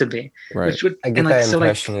has to be. right. I get that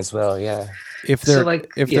impression as well. Yeah. If they're not,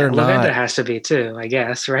 Lavenda has to be too, I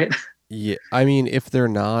guess, right? Yeah, I mean, if they're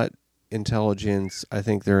not intelligence, I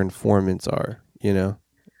think their informants are.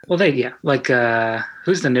 Well, like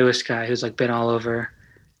who's the newest guy who's like been all over?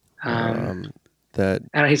 That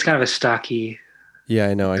I don't know, he's kind of a stocky. Yeah,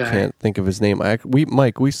 I know. guy. I can't think of his name.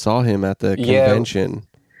 We saw him at the convention.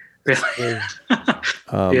 Really?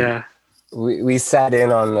 Yeah. We sat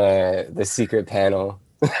in on the secret panel.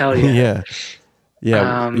 Hell yeah.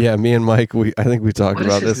 Yeah. Me and Mike, I think we talked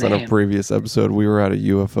about this on a name? previous episode. We were at a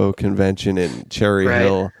UFO convention in Cherry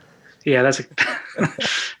Hill. Yeah,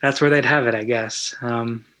 that's where they'd have it, I guess.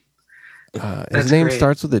 His name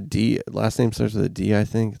starts with a D. Last name starts with a D. I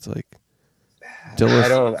think it's like. I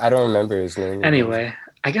don't remember his name. Anyway,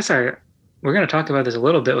 I guess we're going to talk about this a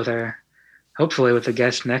little bit hopefully with the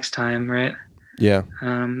guest next time, right? Yeah.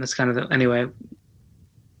 That's kind of anyway.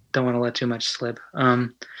 Don't want to let too much slip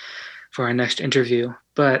for our next interview,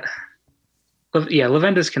 but yeah,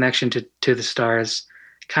 Lavenda's connection to the stars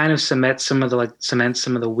kind of cements some of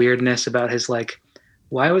the weirdness about his like,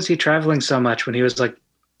 why was he traveling so much when he was like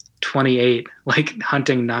 28, like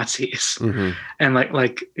hunting Nazis, and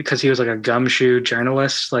like because he was like a gumshoe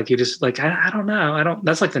journalist, like he just like I don't know,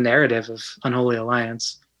 that's like the narrative of Unholy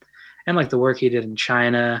Alliance, and like the work he did in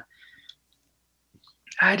China.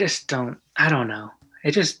 I don't know.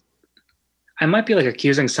 I might be like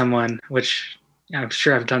accusing someone, which I'm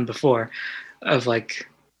sure I've done before, of like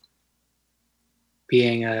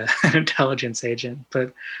being an intelligence agent,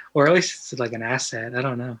 or at least it's like an asset. I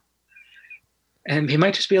don't know. And he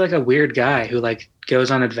might just be like a weird guy who like goes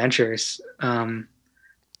on adventures.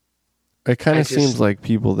 It kind of seems like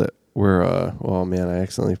people that were, oh man, I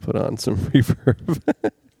accidentally put on some reverb.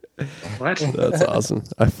 What? That's awesome.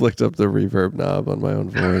 I flicked up the reverb knob on my own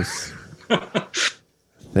voice.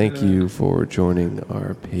 Thank you for joining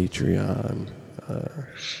our Patreon.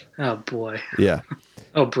 Oh boy. Yeah.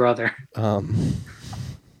 Oh brother.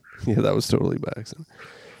 Yeah, that was totally by accident.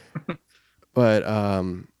 But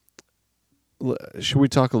should we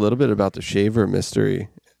talk a little bit about the Shaver mystery,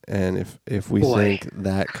 and if we think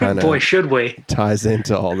that kind of should we ties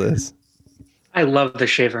into all this? I love the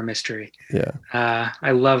Shaver mystery. Yeah.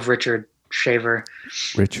 I love Richard Shaver.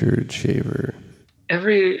 Richard Shaver.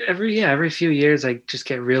 Every few years I just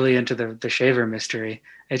get really into the Shaver mystery.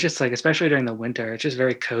 It's just like, especially during the winter, it's just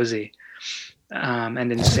very cozy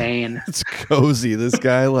and insane. It's cozy. This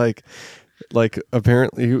guy like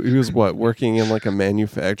apparently he was working in like a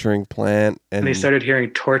manufacturing plant, and he started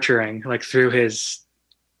hearing torturing like through his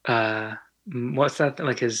what's that,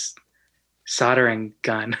 like his soldering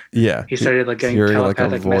gun. Yeah. He started like getting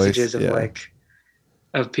telepathic messages of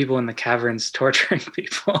of people in the caverns torturing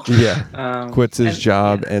people. Yeah. Quits his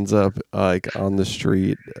job, ends up like on the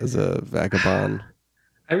street as a vagabond.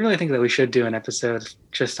 I really think that we should do an episode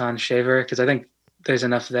just on Shaver, because I think there's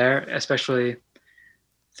enough there, especially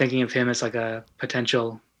thinking of him as like a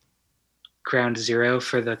potential ground zero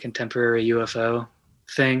for the contemporary UFO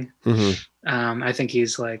thing. Mm-hmm. I think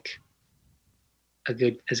he's like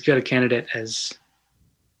as good a candidate as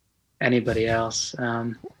anybody else.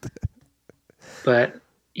 But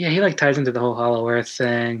yeah, he like ties into the whole Hollow Earth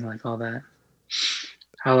thing, like all that.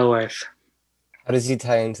 Hollow Earth. How does he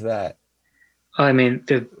tie into that? I mean,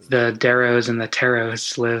 the Darrows and the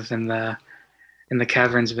Taros live in the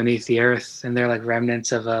caverns beneath the earth, and they're like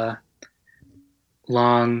remnants of a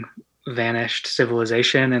long vanished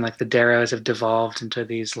civilization. And like the Darrows have devolved into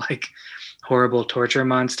these like horrible torture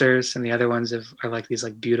monsters, and the other ones are like these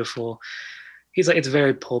like beautiful. He's like, it's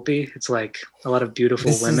very pulpy. It's like a lot of beautiful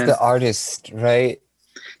This women. is the artist, right?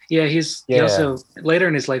 Yeah, he also later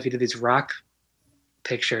in his life he did these rock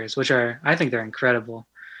pictures, which I think they're incredible.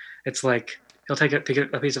 It's like he'll take a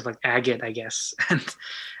piece of like agate, I guess,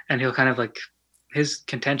 and he'll kind of like, his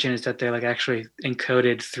contention is that they're like actually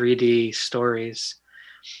encoded 3D stories,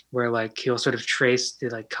 where like he'll sort of trace the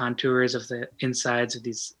like contours of the insides of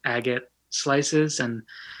these agate slices and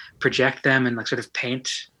project them and like sort of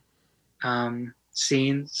paint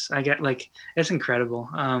scenes. I get like, it's incredible.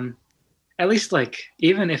 At least like,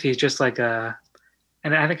 even if he's just like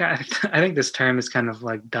and I think this term is kind of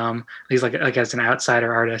like dumb. He's like as an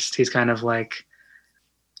outsider artist, he's kind of like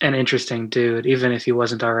an interesting dude, even if he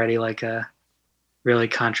wasn't already like a really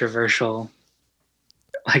controversial,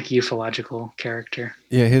 like ufological character.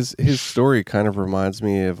 Yeah, his story kind of reminds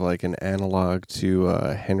me of like an analog to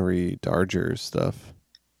Henry Darger's stuff.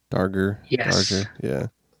 Darger. Yes. Darger, yeah.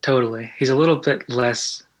 Totally. He's a little bit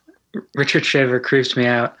less. Richard Shaver creeps me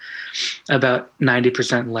out about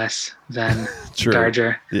 90% less than True.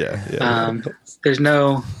 Darger. Yeah. There's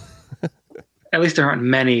no, at least there aren't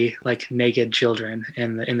many like naked children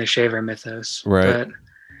in the Shaver mythos. Right.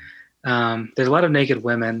 But there's a lot of naked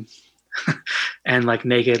women and like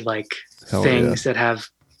naked like things that have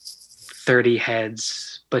 30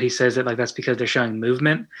 heads. But he says that like that's because they're showing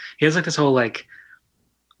movement. He has like this whole like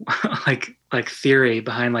theory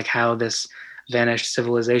behind like how this vanished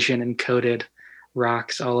civilization encoded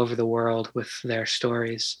rocks all over the world with their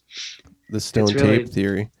stories. The stone tape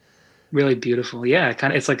theory. Really beautiful. Yeah,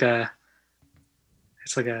 it's like a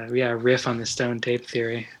riff on the stone tape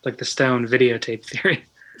theory, like the stone videotape theory.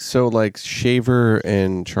 So like Shaver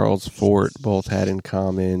and Charles Fort both had in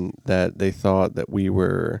common that they thought that we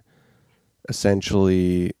were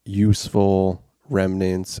essentially useful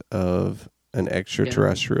remnants of an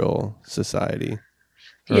extraterrestrial society.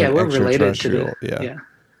 Yeah, we're related to them. Yeah,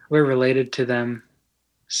 we're related to them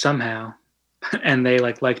somehow, and they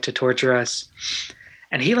like to torture us.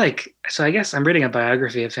 And he so I guess I'm reading a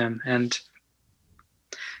biography of him, and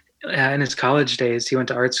in his college days, he went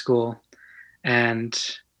to art school and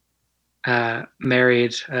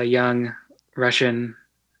married a young Russian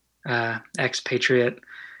expatriate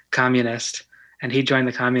communist, and he joined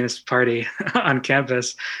the Communist Party on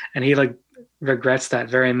campus, and he like regrets that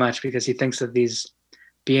very much because he thinks that these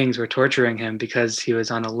beings were torturing him because he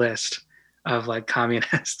was on a list of like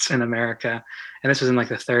communists in America, and this was in like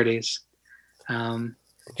the 30s.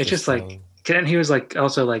 It's just like, and he was like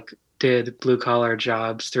also like did blue collar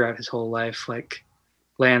jobs throughout his whole life, like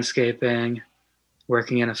landscaping,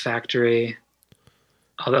 working in a factory,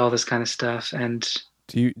 all this kind of stuff. And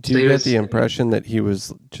do you get the impression that he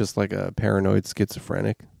was just like a paranoid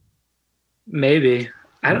schizophrenic? Maybe.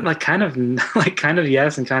 I don't kind of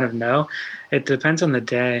yes and kind of no. It depends on the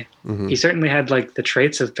day. Mm-hmm. He certainly had like the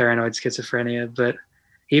traits of paranoid schizophrenia, but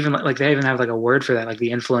even like they even have like a word for that, like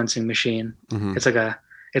the influencing machine. Mm-hmm.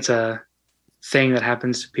 It's a thing that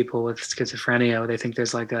happens to people with schizophrenia, where they think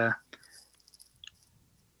there's like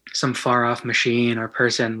some far off machine or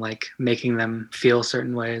person like making them feel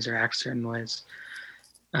certain ways or act certain ways.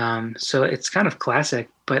 So it's kind of classic,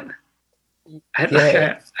 but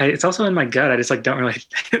it's also in my gut. I just like don't really,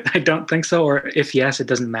 I don't think so. Or if yes, it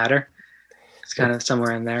doesn't matter. It's kind of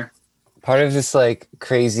somewhere in there. Part of this like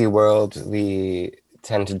crazy world we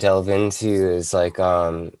tend to delve into is like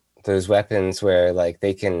those weapons where like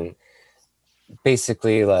they can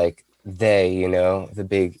basically like the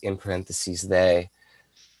big in parentheses they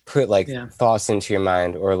put like thoughts into your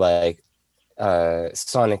mind, or like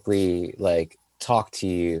sonically like talk to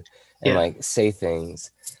you and like say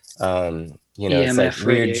things. It's like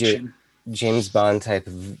weird James Bond type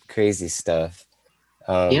of crazy stuff.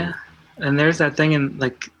 And there's that thing in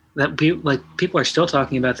like that people are still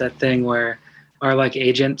talking about that thing where are like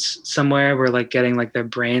agents somewhere were like getting like their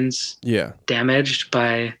brains damaged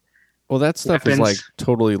by that stuff weapons. Is like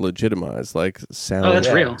totally legitimized, like sound. Oh, that's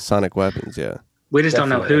real. Sonic weapons, we just don't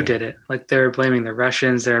know who did it. Like they're blaming the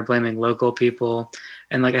Russians, they're blaming local people,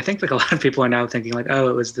 and like I think like a lot of people are now thinking like, oh,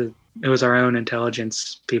 it was our own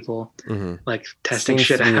intelligence people like testing Seems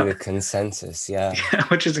shit to be out. the consensus, yeah,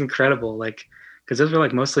 which is incredible. Like because those were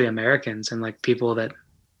like mostly Americans and like people that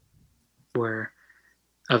were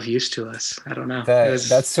of use to us. I don't know.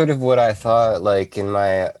 That's sort of what I thought, like in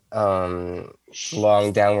my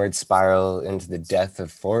long downward spiral into the death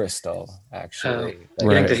of Forrestal, actually. You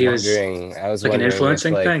think that he was I was like an wondering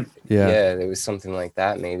influencing if, like, thing? Yeah, there was something like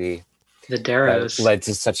that maybe The that Darrows. led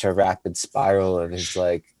to such a rapid spiral of his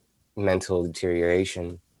like mental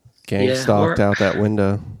deterioration. Gang Yeah, stalked or- out that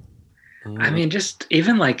window. I mean, just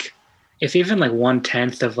even like, if even like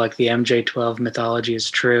 1/10 of like the MJ12 mythology is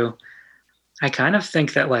true, I kind of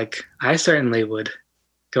think that like I certainly would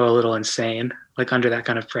go a little insane, like under that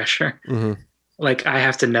kind of pressure. Mhm. Like I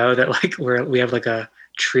have to know that like we have like a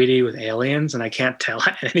treaty with aliens, and I can't tell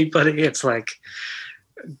anybody. It's like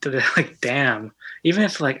damn. Even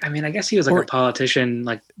if like, I mean, I guess he was like Or- a politician,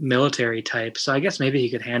 like military type, so I guess maybe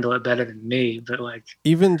he could handle it better than me. But like,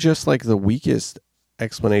 Even just like the weakest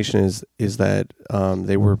explanation is that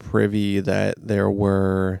they were privy that there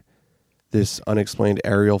were this unexplained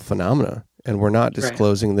aerial phenomena, and we're not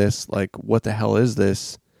disclosing this. Like, what the hell is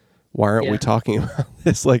this? Why aren't we Yeah. talking about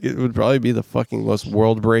this? Like, it would probably be the fucking most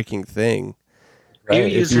world breaking thing Are you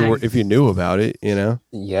Right. using- if you knew about it. You know?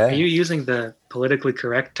 Yeah. are you using the politically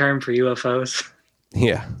correct term for UFOs?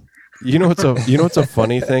 Yeah. You know what's a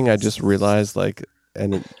funny thing? I just realized, like,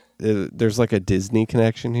 and there's like a Disney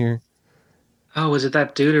connection here. Oh, was it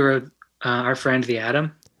that dude who wrote Our Friend the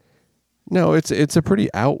Atom? No, it's a pretty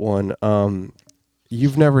out one.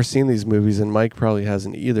 You've never seen these movies, and Mike probably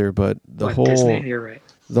hasn't either. But the What, Disney? You're right.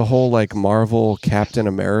 whole like Marvel Captain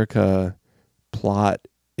America plot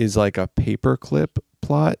is like a paperclip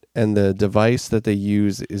plot, and the device that they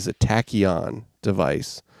use is a tachyon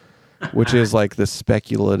device, which is like the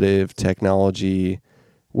speculative technology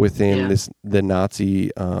within Yeah. the Nazi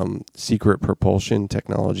secret propulsion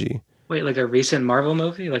technology. Wait, like a recent Marvel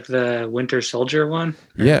movie, like the Winter Soldier one?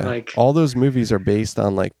 Or Yeah, like all those movies are based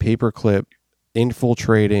on like paperclip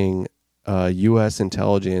infiltrating U.S.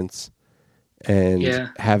 intelligence and Yeah.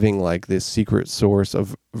 having like this secret source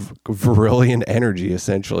of Virillion energy,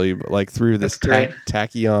 essentially, but, like through this That's great.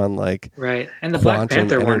 tachyon. Like, right, and the Black quantum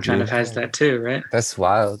Panther one energy. kind of has that too, right? That's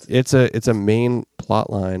wild. it's a main plot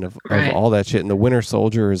line of Right. all that shit. And the Winter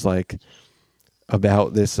Soldier is like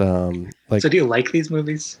about this like So do you like these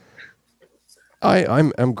movies?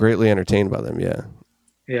 I'm greatly entertained by them. Yeah.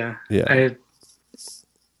 Yeah.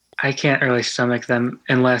 I can't really stomach them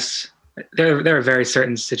unless there are very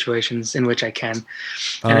certain situations in which I can,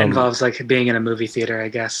 and it Um, involves like being in a movie theater, I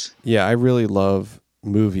guess. Yeah, I really love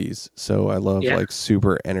movies. So I love Yeah. like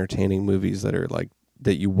super entertaining movies that are like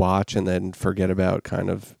that you watch and then forget about kind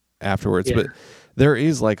of afterwards. Yeah. But there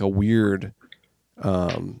is like a weird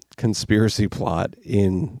conspiracy plot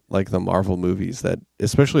in like the Marvel movies that,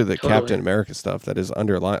 especially the Totally. Captain America stuff, that is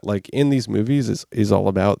underlying like in these movies is all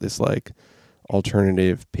about this like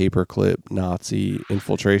alternative paperclip Nazi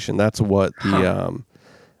infiltration. That's what the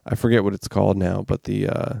I forget what it's called now, but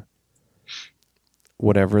the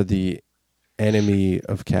whatever the enemy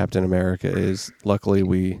of Captain America is. Luckily,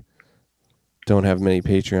 we don't have many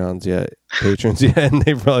patrons yet, and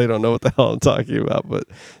they probably don't know what the hell I'm talking about. But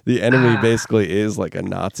the enemy basically is like a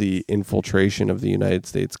Nazi infiltration of the United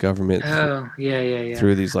States government Oh, yeah.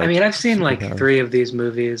 through these like. I mean, I've seen like superpowers. 3 of these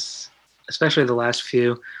movies, especially the last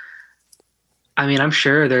few. I mean, I'm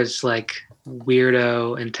sure there's like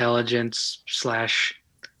weirdo intelligence /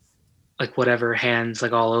 like whatever hands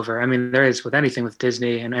like all over. I mean, there is with anything with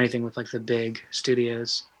Disney and anything with like the big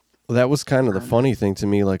studios. Well, that was kind of the funny thing to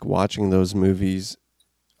me, like watching those movies.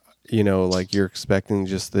 You know, like you're expecting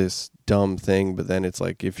just this dumb thing, but then it's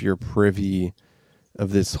like if you're privy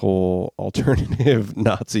of this whole alternative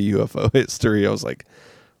Nazi UFO history, I was like,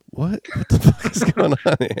 what the fuck is going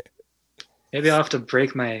on here? Maybe I'll have to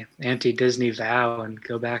break my anti-Disney vow and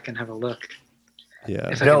go back and have a look. Yeah.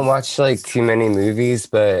 If I don't watch like too many movies,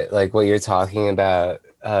 but like what you're talking about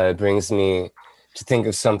brings me to think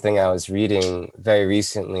of something I was reading very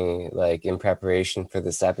recently, like in preparation for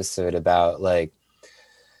this episode, about like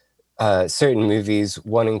certain movies,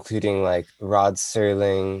 one including like Rod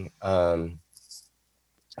Serling, the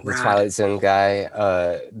Rod. Twilight Zone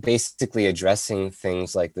guy, basically addressing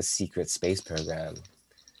things like the secret space program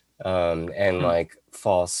and like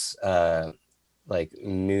false like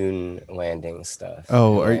moon landing stuff.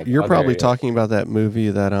 Oh, and, like, you're probably other- talking about that movie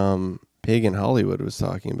that Pagan Hollywood was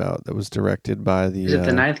talking about that was directed by the Is it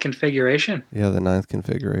the Ninth Configuration? the Ninth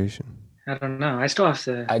Configuration. I don't know. I still have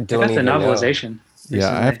to. I I don't got the even know. novelization. Yeah,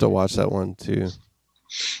 I have recently. to watch that one too.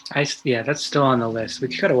 Yeah, that's still on the list. We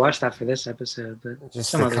could have watched that for this episode, but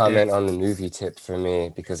Just some a other comment day. on the movie tip for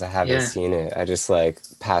me, because I haven't Yeah. seen it. I just like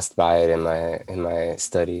passed by it in my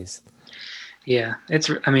studies. Yeah,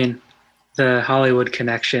 it's. I mean, the Hollywood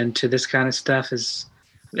connection to this kind of stuff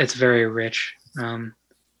it's very rich.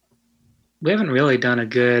 We haven't really done a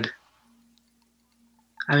good.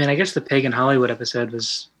 I mean, I guess the Pagan Hollywood episode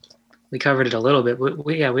we covered it a little bit.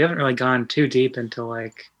 We haven't really gone too deep into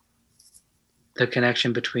like the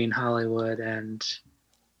connection between Hollywood and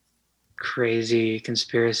crazy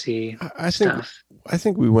conspiracy stuff. I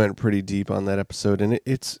think we went pretty deep on that episode, and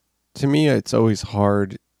it's to me it's always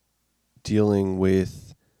hard dealing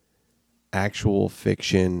with actual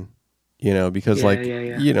fiction, because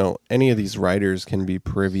any of these writers can be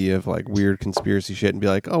privy of like weird conspiracy shit and be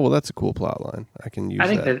like, oh well, that's a cool plot line, I can use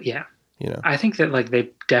that. I think that like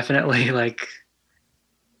they definitely like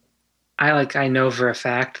I know for a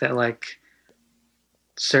fact that like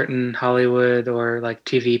certain Hollywood or like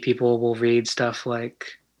TV people will read stuff like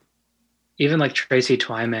even like Tracy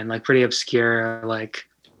Twyman, like pretty obscure like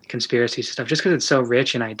conspiracy stuff, just because it's so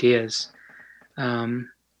rich in ideas.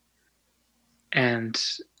 And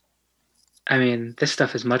I mean, this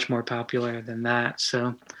stuff is much more popular than that.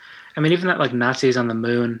 So, I mean, even that like Nazis on the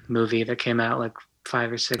Moon movie that came out like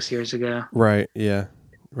 5 or 6 years ago. Right. Yeah.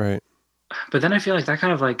 Right. But then I feel like that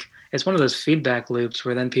kind of like, it's one of those feedback loops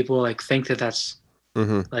where then people like think that that's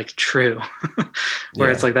like true, where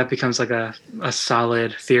it's like that becomes like a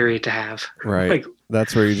solid theory to have. Right. Like,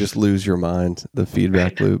 that's where you just lose your mind, the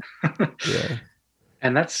feedback loop. Yeah.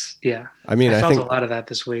 And that's, I mean, I felt think a lot of that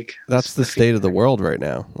this week. That's the state of the world right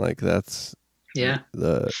now. Like that's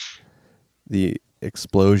the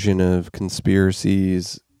explosion of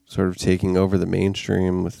conspiracies sort of taking over the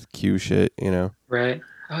mainstream with Q shit, Right.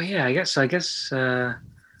 Oh yeah, I guess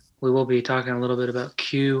we will be talking a little bit about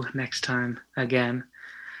Q next time again,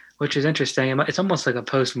 which is interesting. It's almost like a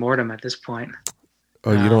post-mortem at this point.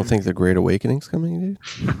 Oh, you don't think the Great Awakening's coming, dude?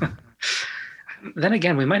 Then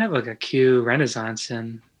again, we might have like a Q renaissance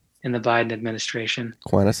in the Biden administration.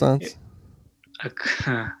 Quintessence?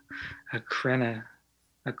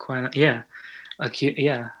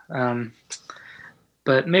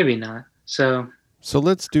 But maybe not. So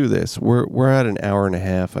let's do this. We're at an hour and a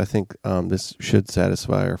half. I think this should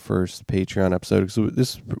satisfy our first Patreon episode because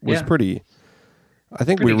this was pretty. I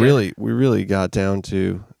think we really got down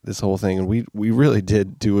to this whole thing, and we really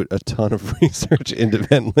did do a ton of research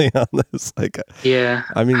independently on this. Like,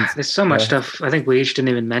 I mean, there's so much stuff. I think we each didn't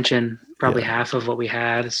even mention probably half of what we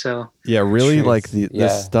had. So really, like the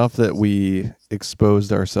stuff that we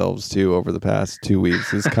exposed ourselves to over the past 2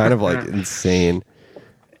 weeks is kind of like insane.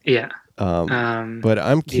 Yeah. But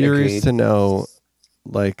I'm curious to know,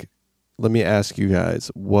 like, let me ask you guys,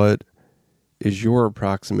 what is your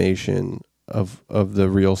approximation of the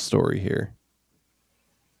real story here?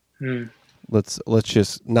 Let's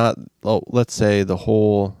just not. Let's say the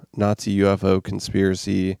whole Nazi UFO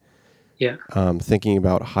conspiracy. Yeah. Thinking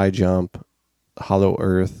about high jump, Hollow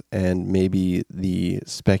Earth, and maybe the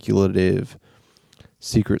speculative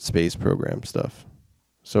secret space program stuff.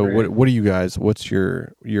 So what do you guys? What's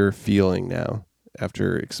your feeling now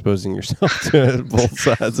after exposing yourself to both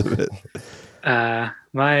sides of it?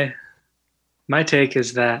 My take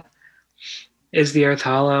is that is the Earth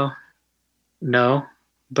hollow? No,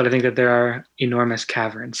 but I think that there are enormous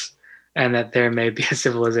caverns, and that there may be a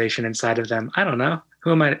civilization inside of them. I don't know.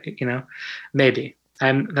 Who am I? Maybe.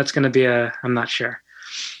 That's going to be I'm not sure,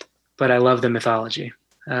 but I love the mythology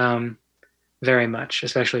very much,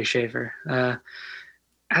 especially Shaver.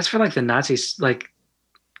 As for like the Nazis, like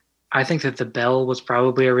I think that the Bell was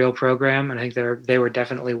probably a real program, and I think they were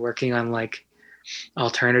definitely working on like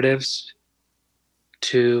alternatives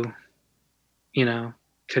to,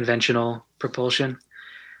 conventional propulsion.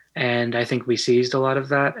 And I think we seized a lot of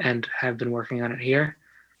that and have been working on it here.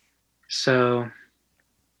 So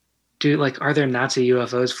are there Nazi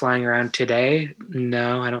UFOs flying around today?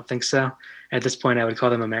 No, I don't think so. At this point, I would call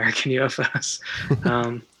them American UFOs.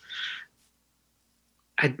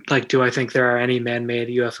 Do I think there are any man-made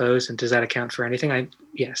UFOs, and does that account for anything?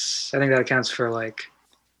 Yes, I think that accounts for like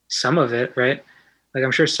some of it, right? Like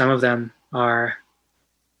I'm sure some of them are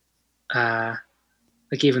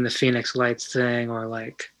like even the Phoenix Lights thing, or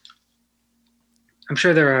like I'm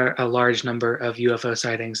sure there are a large number of UFO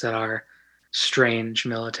sightings that are strange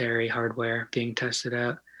military hardware being tested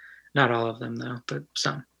out. Not all of them though, but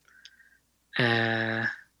some.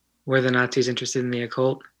 Were the Nazis interested in the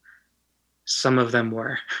occult? Some of them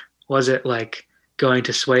were. Was it like going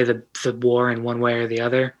to sway the war in one way or the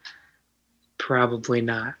other? Probably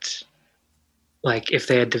not. Like if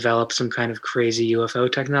they had developed some kind of crazy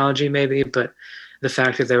UFO technology, maybe, but the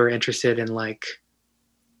fact that they were interested in like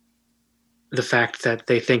the fact that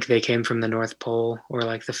they think they came from the North Pole, or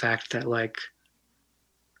like the fact that like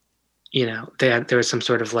there was some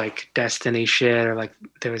sort of like destiny shit, or like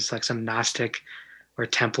there was like some Gnostic or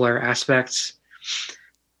Templar aspects.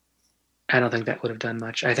 I don't think that would have done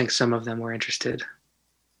much. I think some of them were interested,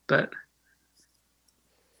 but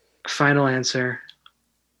final answer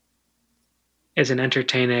is an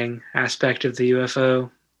entertaining aspect of the UFO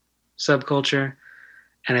subculture,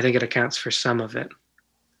 and I think it accounts for some of it.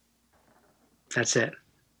 That's it.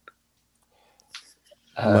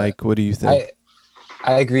 Mike, what do you think?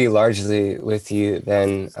 I agree largely with you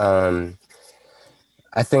then.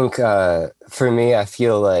 I think for me, I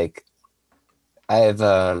feel like I've,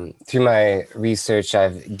 through my research,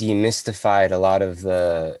 I've demystified a lot of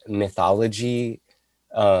the mythology.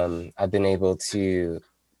 I've been able to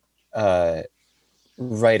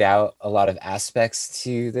write out a lot of aspects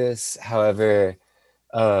to this. However,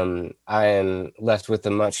 I am left with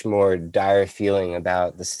a much more dire feeling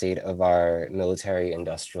about the state of our military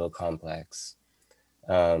industrial complex,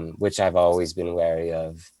 which I've always been wary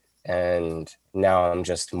of. And now I'm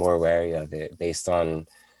just more wary of it based on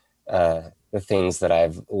the things that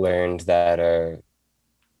I've learned that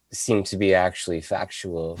seem to be actually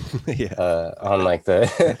factual. On like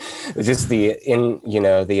the just the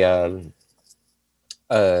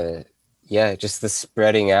just the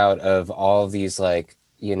spreading out of all these like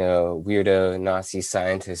weirdo Nazi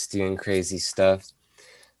scientists doing crazy stuff.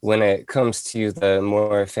 When it comes to the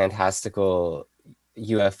more fantastical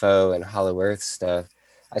UFO and Hollow Earth stuff,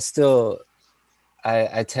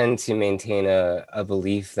 I tend to maintain a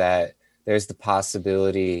belief that there's the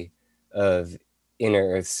possibility of inner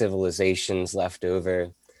Earth civilizations left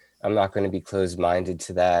over. I'm not going to be closed-minded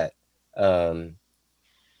to that.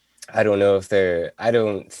 I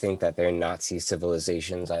don't think that they're Nazi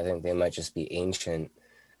civilizations. I think they might just be ancient.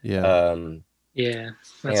 Yeah.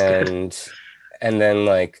 That's good. And then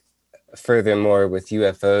like furthermore with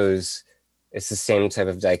UFOs, it's the same type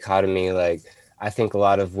of dichotomy. Like I think a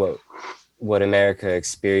lot of what America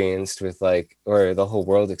experienced with or the whole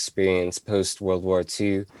world experienced post World War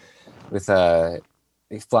II with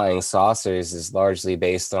flying saucers is largely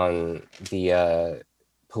based on the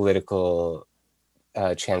political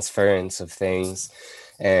transference of things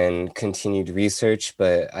and continued research.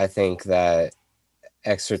 But I think that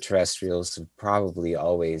extraterrestrials have probably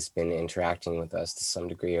always been interacting with us to some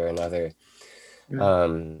degree or another.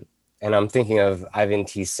 And I'm thinking of Ivan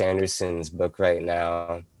T. Sanderson's book right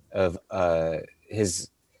now of his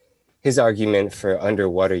argument for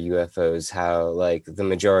underwater UFOs, how like the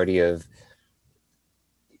majority of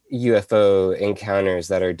UFO encounters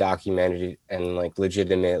that are documented and like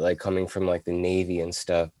legitimate, like coming from like the Navy and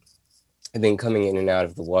stuff, have been coming in and out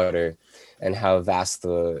of the water, and how vast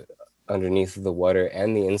the underneath of the water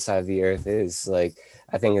and the inside of the earth is. Like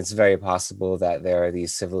I think it's very possible that there are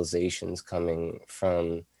these civilizations coming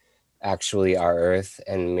from actually our Earth,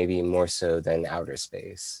 and maybe more so than outer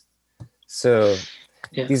space. So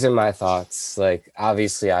these are my thoughts. Like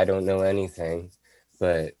obviously I don't know anything,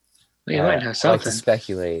 but you might have something. I like to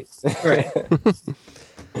speculate. Right.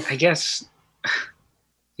 I guess,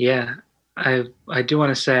 I do want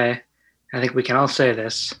to say, I think we can all say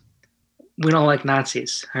this, we don't like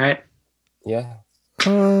Nazis, all right? Yeah.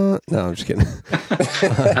 No, I'm just kidding.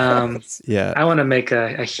 I want to make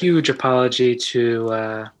a huge apology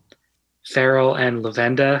to Farrell and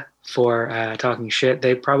Lavenda for talking shit.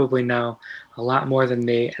 They probably know a lot more than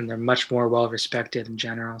me, and they're much more well respected in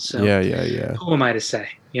general. So yeah. Who am I to say?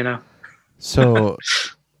 So,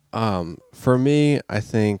 for me, I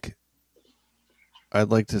think I'd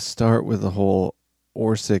like to start with the whole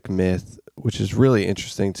Orsic myth, which is really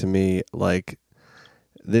interesting to me. Like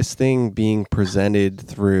this thing being presented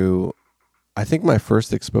through, I think my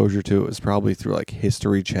first exposure to it was probably through like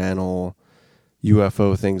History Channel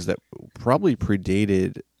UFO things that probably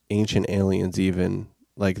predated Ancient Aliens even.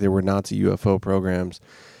 Like there were Nazi UFO programs.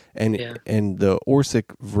 And the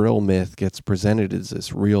Orsic Vril myth gets presented as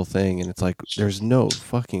this real thing, and it's like there's no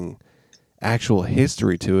fucking actual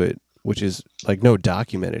history to it, which is like no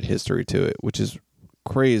documented history to it, which is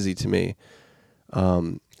crazy to me.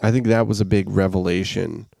 I think that was a big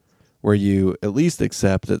revelation where you at least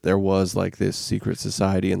accept that there was like this secret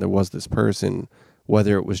society and there was this person,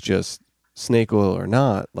 whether it was just snake oil or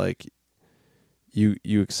not, like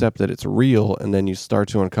you accept that it's real, and then you start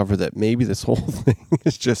to uncover that maybe this whole thing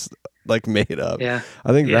is just like made up. Yeah.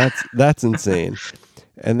 I think that's insane.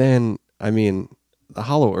 And then, I mean, the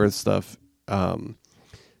Hollow Earth stuff, to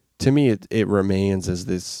me, it remains as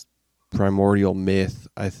this primordial myth,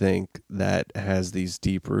 I think, that has these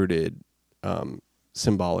deep-rooted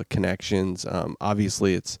symbolic connections.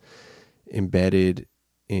 Obviously, it's embedded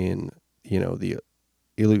in, the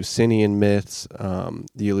Eleusinian myths,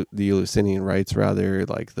 the Eleusinian rites rather,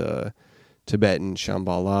 like the Tibetan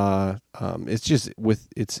Shambhala. It's just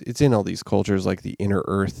it's in all these cultures, like the inner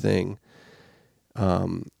earth thing.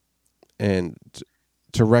 And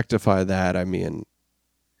to rectify that, I mean,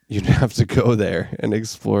 you'd have to go there and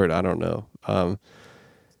explore it. I don't know.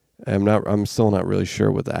 I'm still not really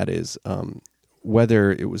sure what that is.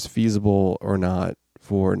 Whether it was feasible or not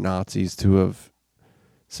for Nazis to have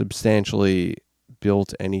substantially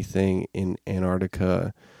built anything in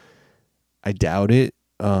Antarctica, I doubt it.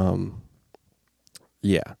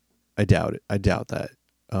 Yeah, I doubt it. I doubt that.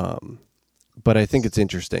 But I think it's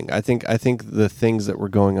interesting. I think the things that were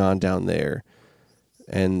going on down there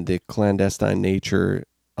and the clandestine nature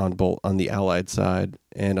on the Allied side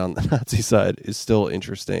and on the Nazi side is still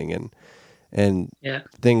interesting, and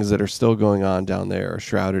things that are still going on down there are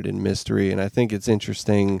shrouded in mystery. And I think it's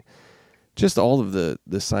interesting, just all of the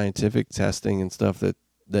scientific testing and stuff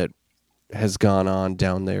that has gone on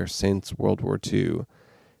down there since World War II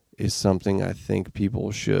is something I think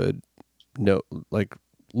people should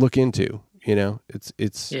look into. You know,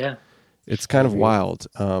 it's kind of wild.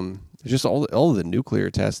 Just all the nuclear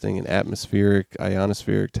testing and atmospheric,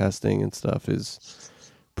 ionospheric testing and stuff is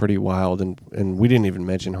pretty wild. And we didn't even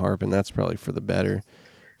mention HAARP, and that's probably for the better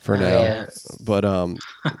for now. Yeah. But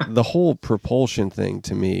the whole propulsion thing,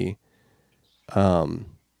 to me,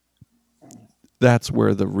 that's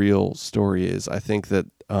where the real story is. I think that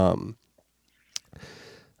the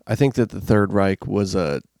Third Reich was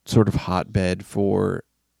a sort of hotbed for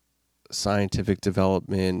scientific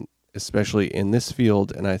development, especially in this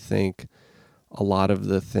field. And I think a lot of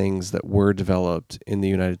the things that were developed in the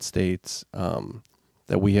United States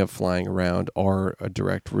that we have flying around are a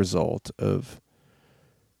direct result of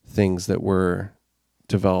things that were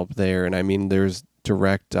developed there. And I mean, there's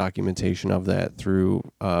direct documentation of that through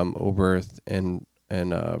Oberth and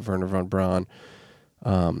Werner von Braun.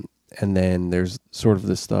 And then there's sort of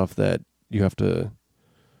this stuff that you have to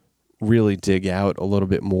really dig out a little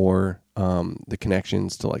bit more, the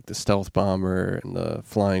connections to like the stealth bomber and the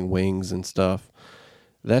flying wings and stuff.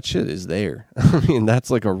 That shit is there. I mean,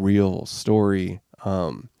 that's like a real story.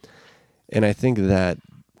 And I think that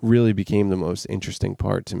really became the most interesting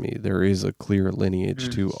part to me. There is a clear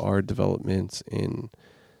lineage to our developments in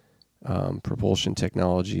propulsion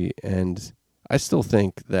technology. And I still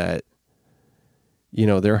think that, you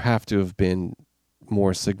know, there have to have been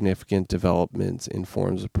more significant developments in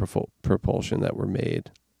forms of propulsion that were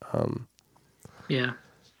made. Yeah,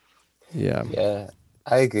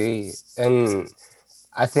 I agree. And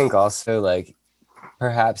I think also, like,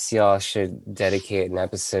 perhaps y'all should dedicate an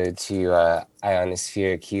episode to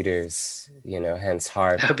ionospheric heaters, you know, hence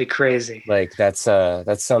HAARP. that'd be crazy. Like, that's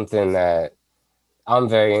something that I'm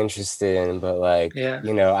very interested in, but like,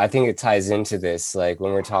 you know, I think it ties into this, like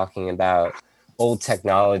when we're talking about old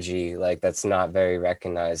technology, like that's not very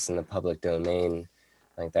recognized in the public domain.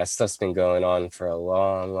 Like that stuff's been going on for a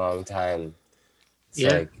long, long time. It's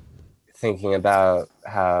like thinking about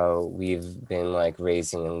how we've been like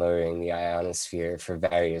raising and lowering the ionosphere for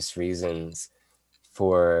various reasons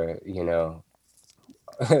for, you know,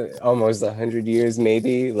 almost 100 years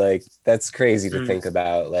maybe. Like that's crazy to think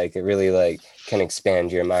about. Like it really like can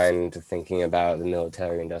expand your mind into thinking about the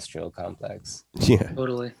military industrial complex. Yeah,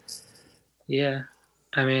 Totally. Yeah.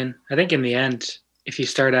 I mean, I think in the end, if you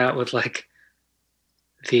start out with like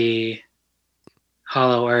the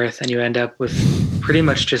hollow earth and you end up with pretty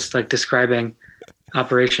much just like describing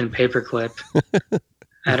Operation Paperclip,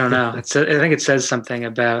 I don't know. I think it says something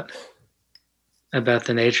about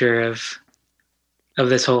the nature of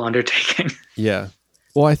this whole undertaking. Yeah.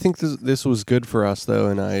 Well, I think this was good for us though,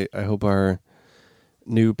 and I hope our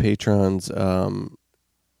new patrons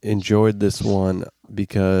enjoyed this one,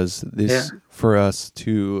 because this for us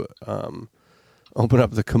to open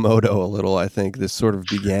up the Komodo a little. I think this sort of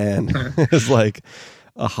began as like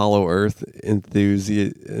a hollow earth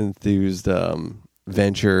enthused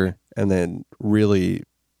venture, and then really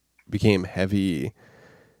became heavily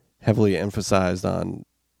emphasized on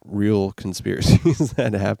real conspiracies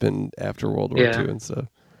that happened after World War II and stuff.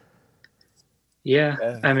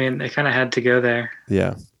 Yeah, I mean, it kind of had to go there.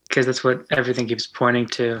 Yeah, because that's what everything keeps pointing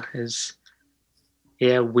to is,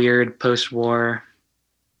 weird post-war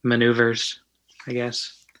maneuvers, I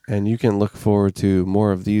guess. And you can look forward to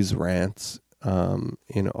more of these rants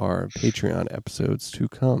in our Patreon episodes to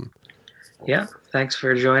come. Yeah, thanks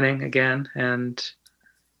for joining again, and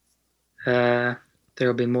there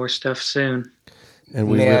will be more stuff soon. And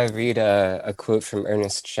May I read a quote from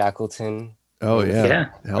Ernest Shackleton? Oh, yeah.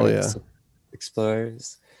 Hell yeah.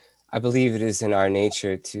 Explorers. I believe it is in our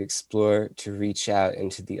nature to explore, to reach out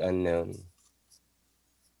into the unknown.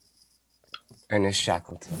 Ernest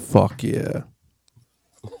Shackleton. Fuck yeah.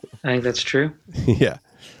 I think that's true. Yeah.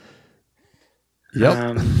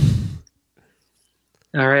 Yep.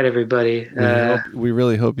 All right, everybody. We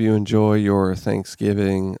really hope you enjoy your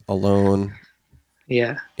Thanksgiving alone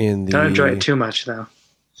Yeah. in the Don't enjoy it too much, though.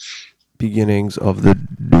 beginnings of the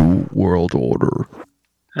New World Order.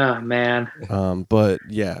 Oh, man. But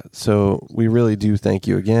yeah, so we really do thank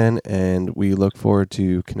you again, and we look forward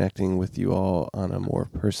to connecting with you all on a more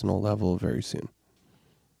personal level very soon.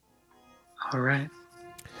 All right.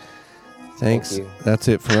 Thanks. Thank you. That's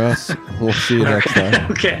it for us. We'll see you next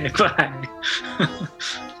time. Okay,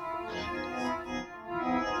 bye.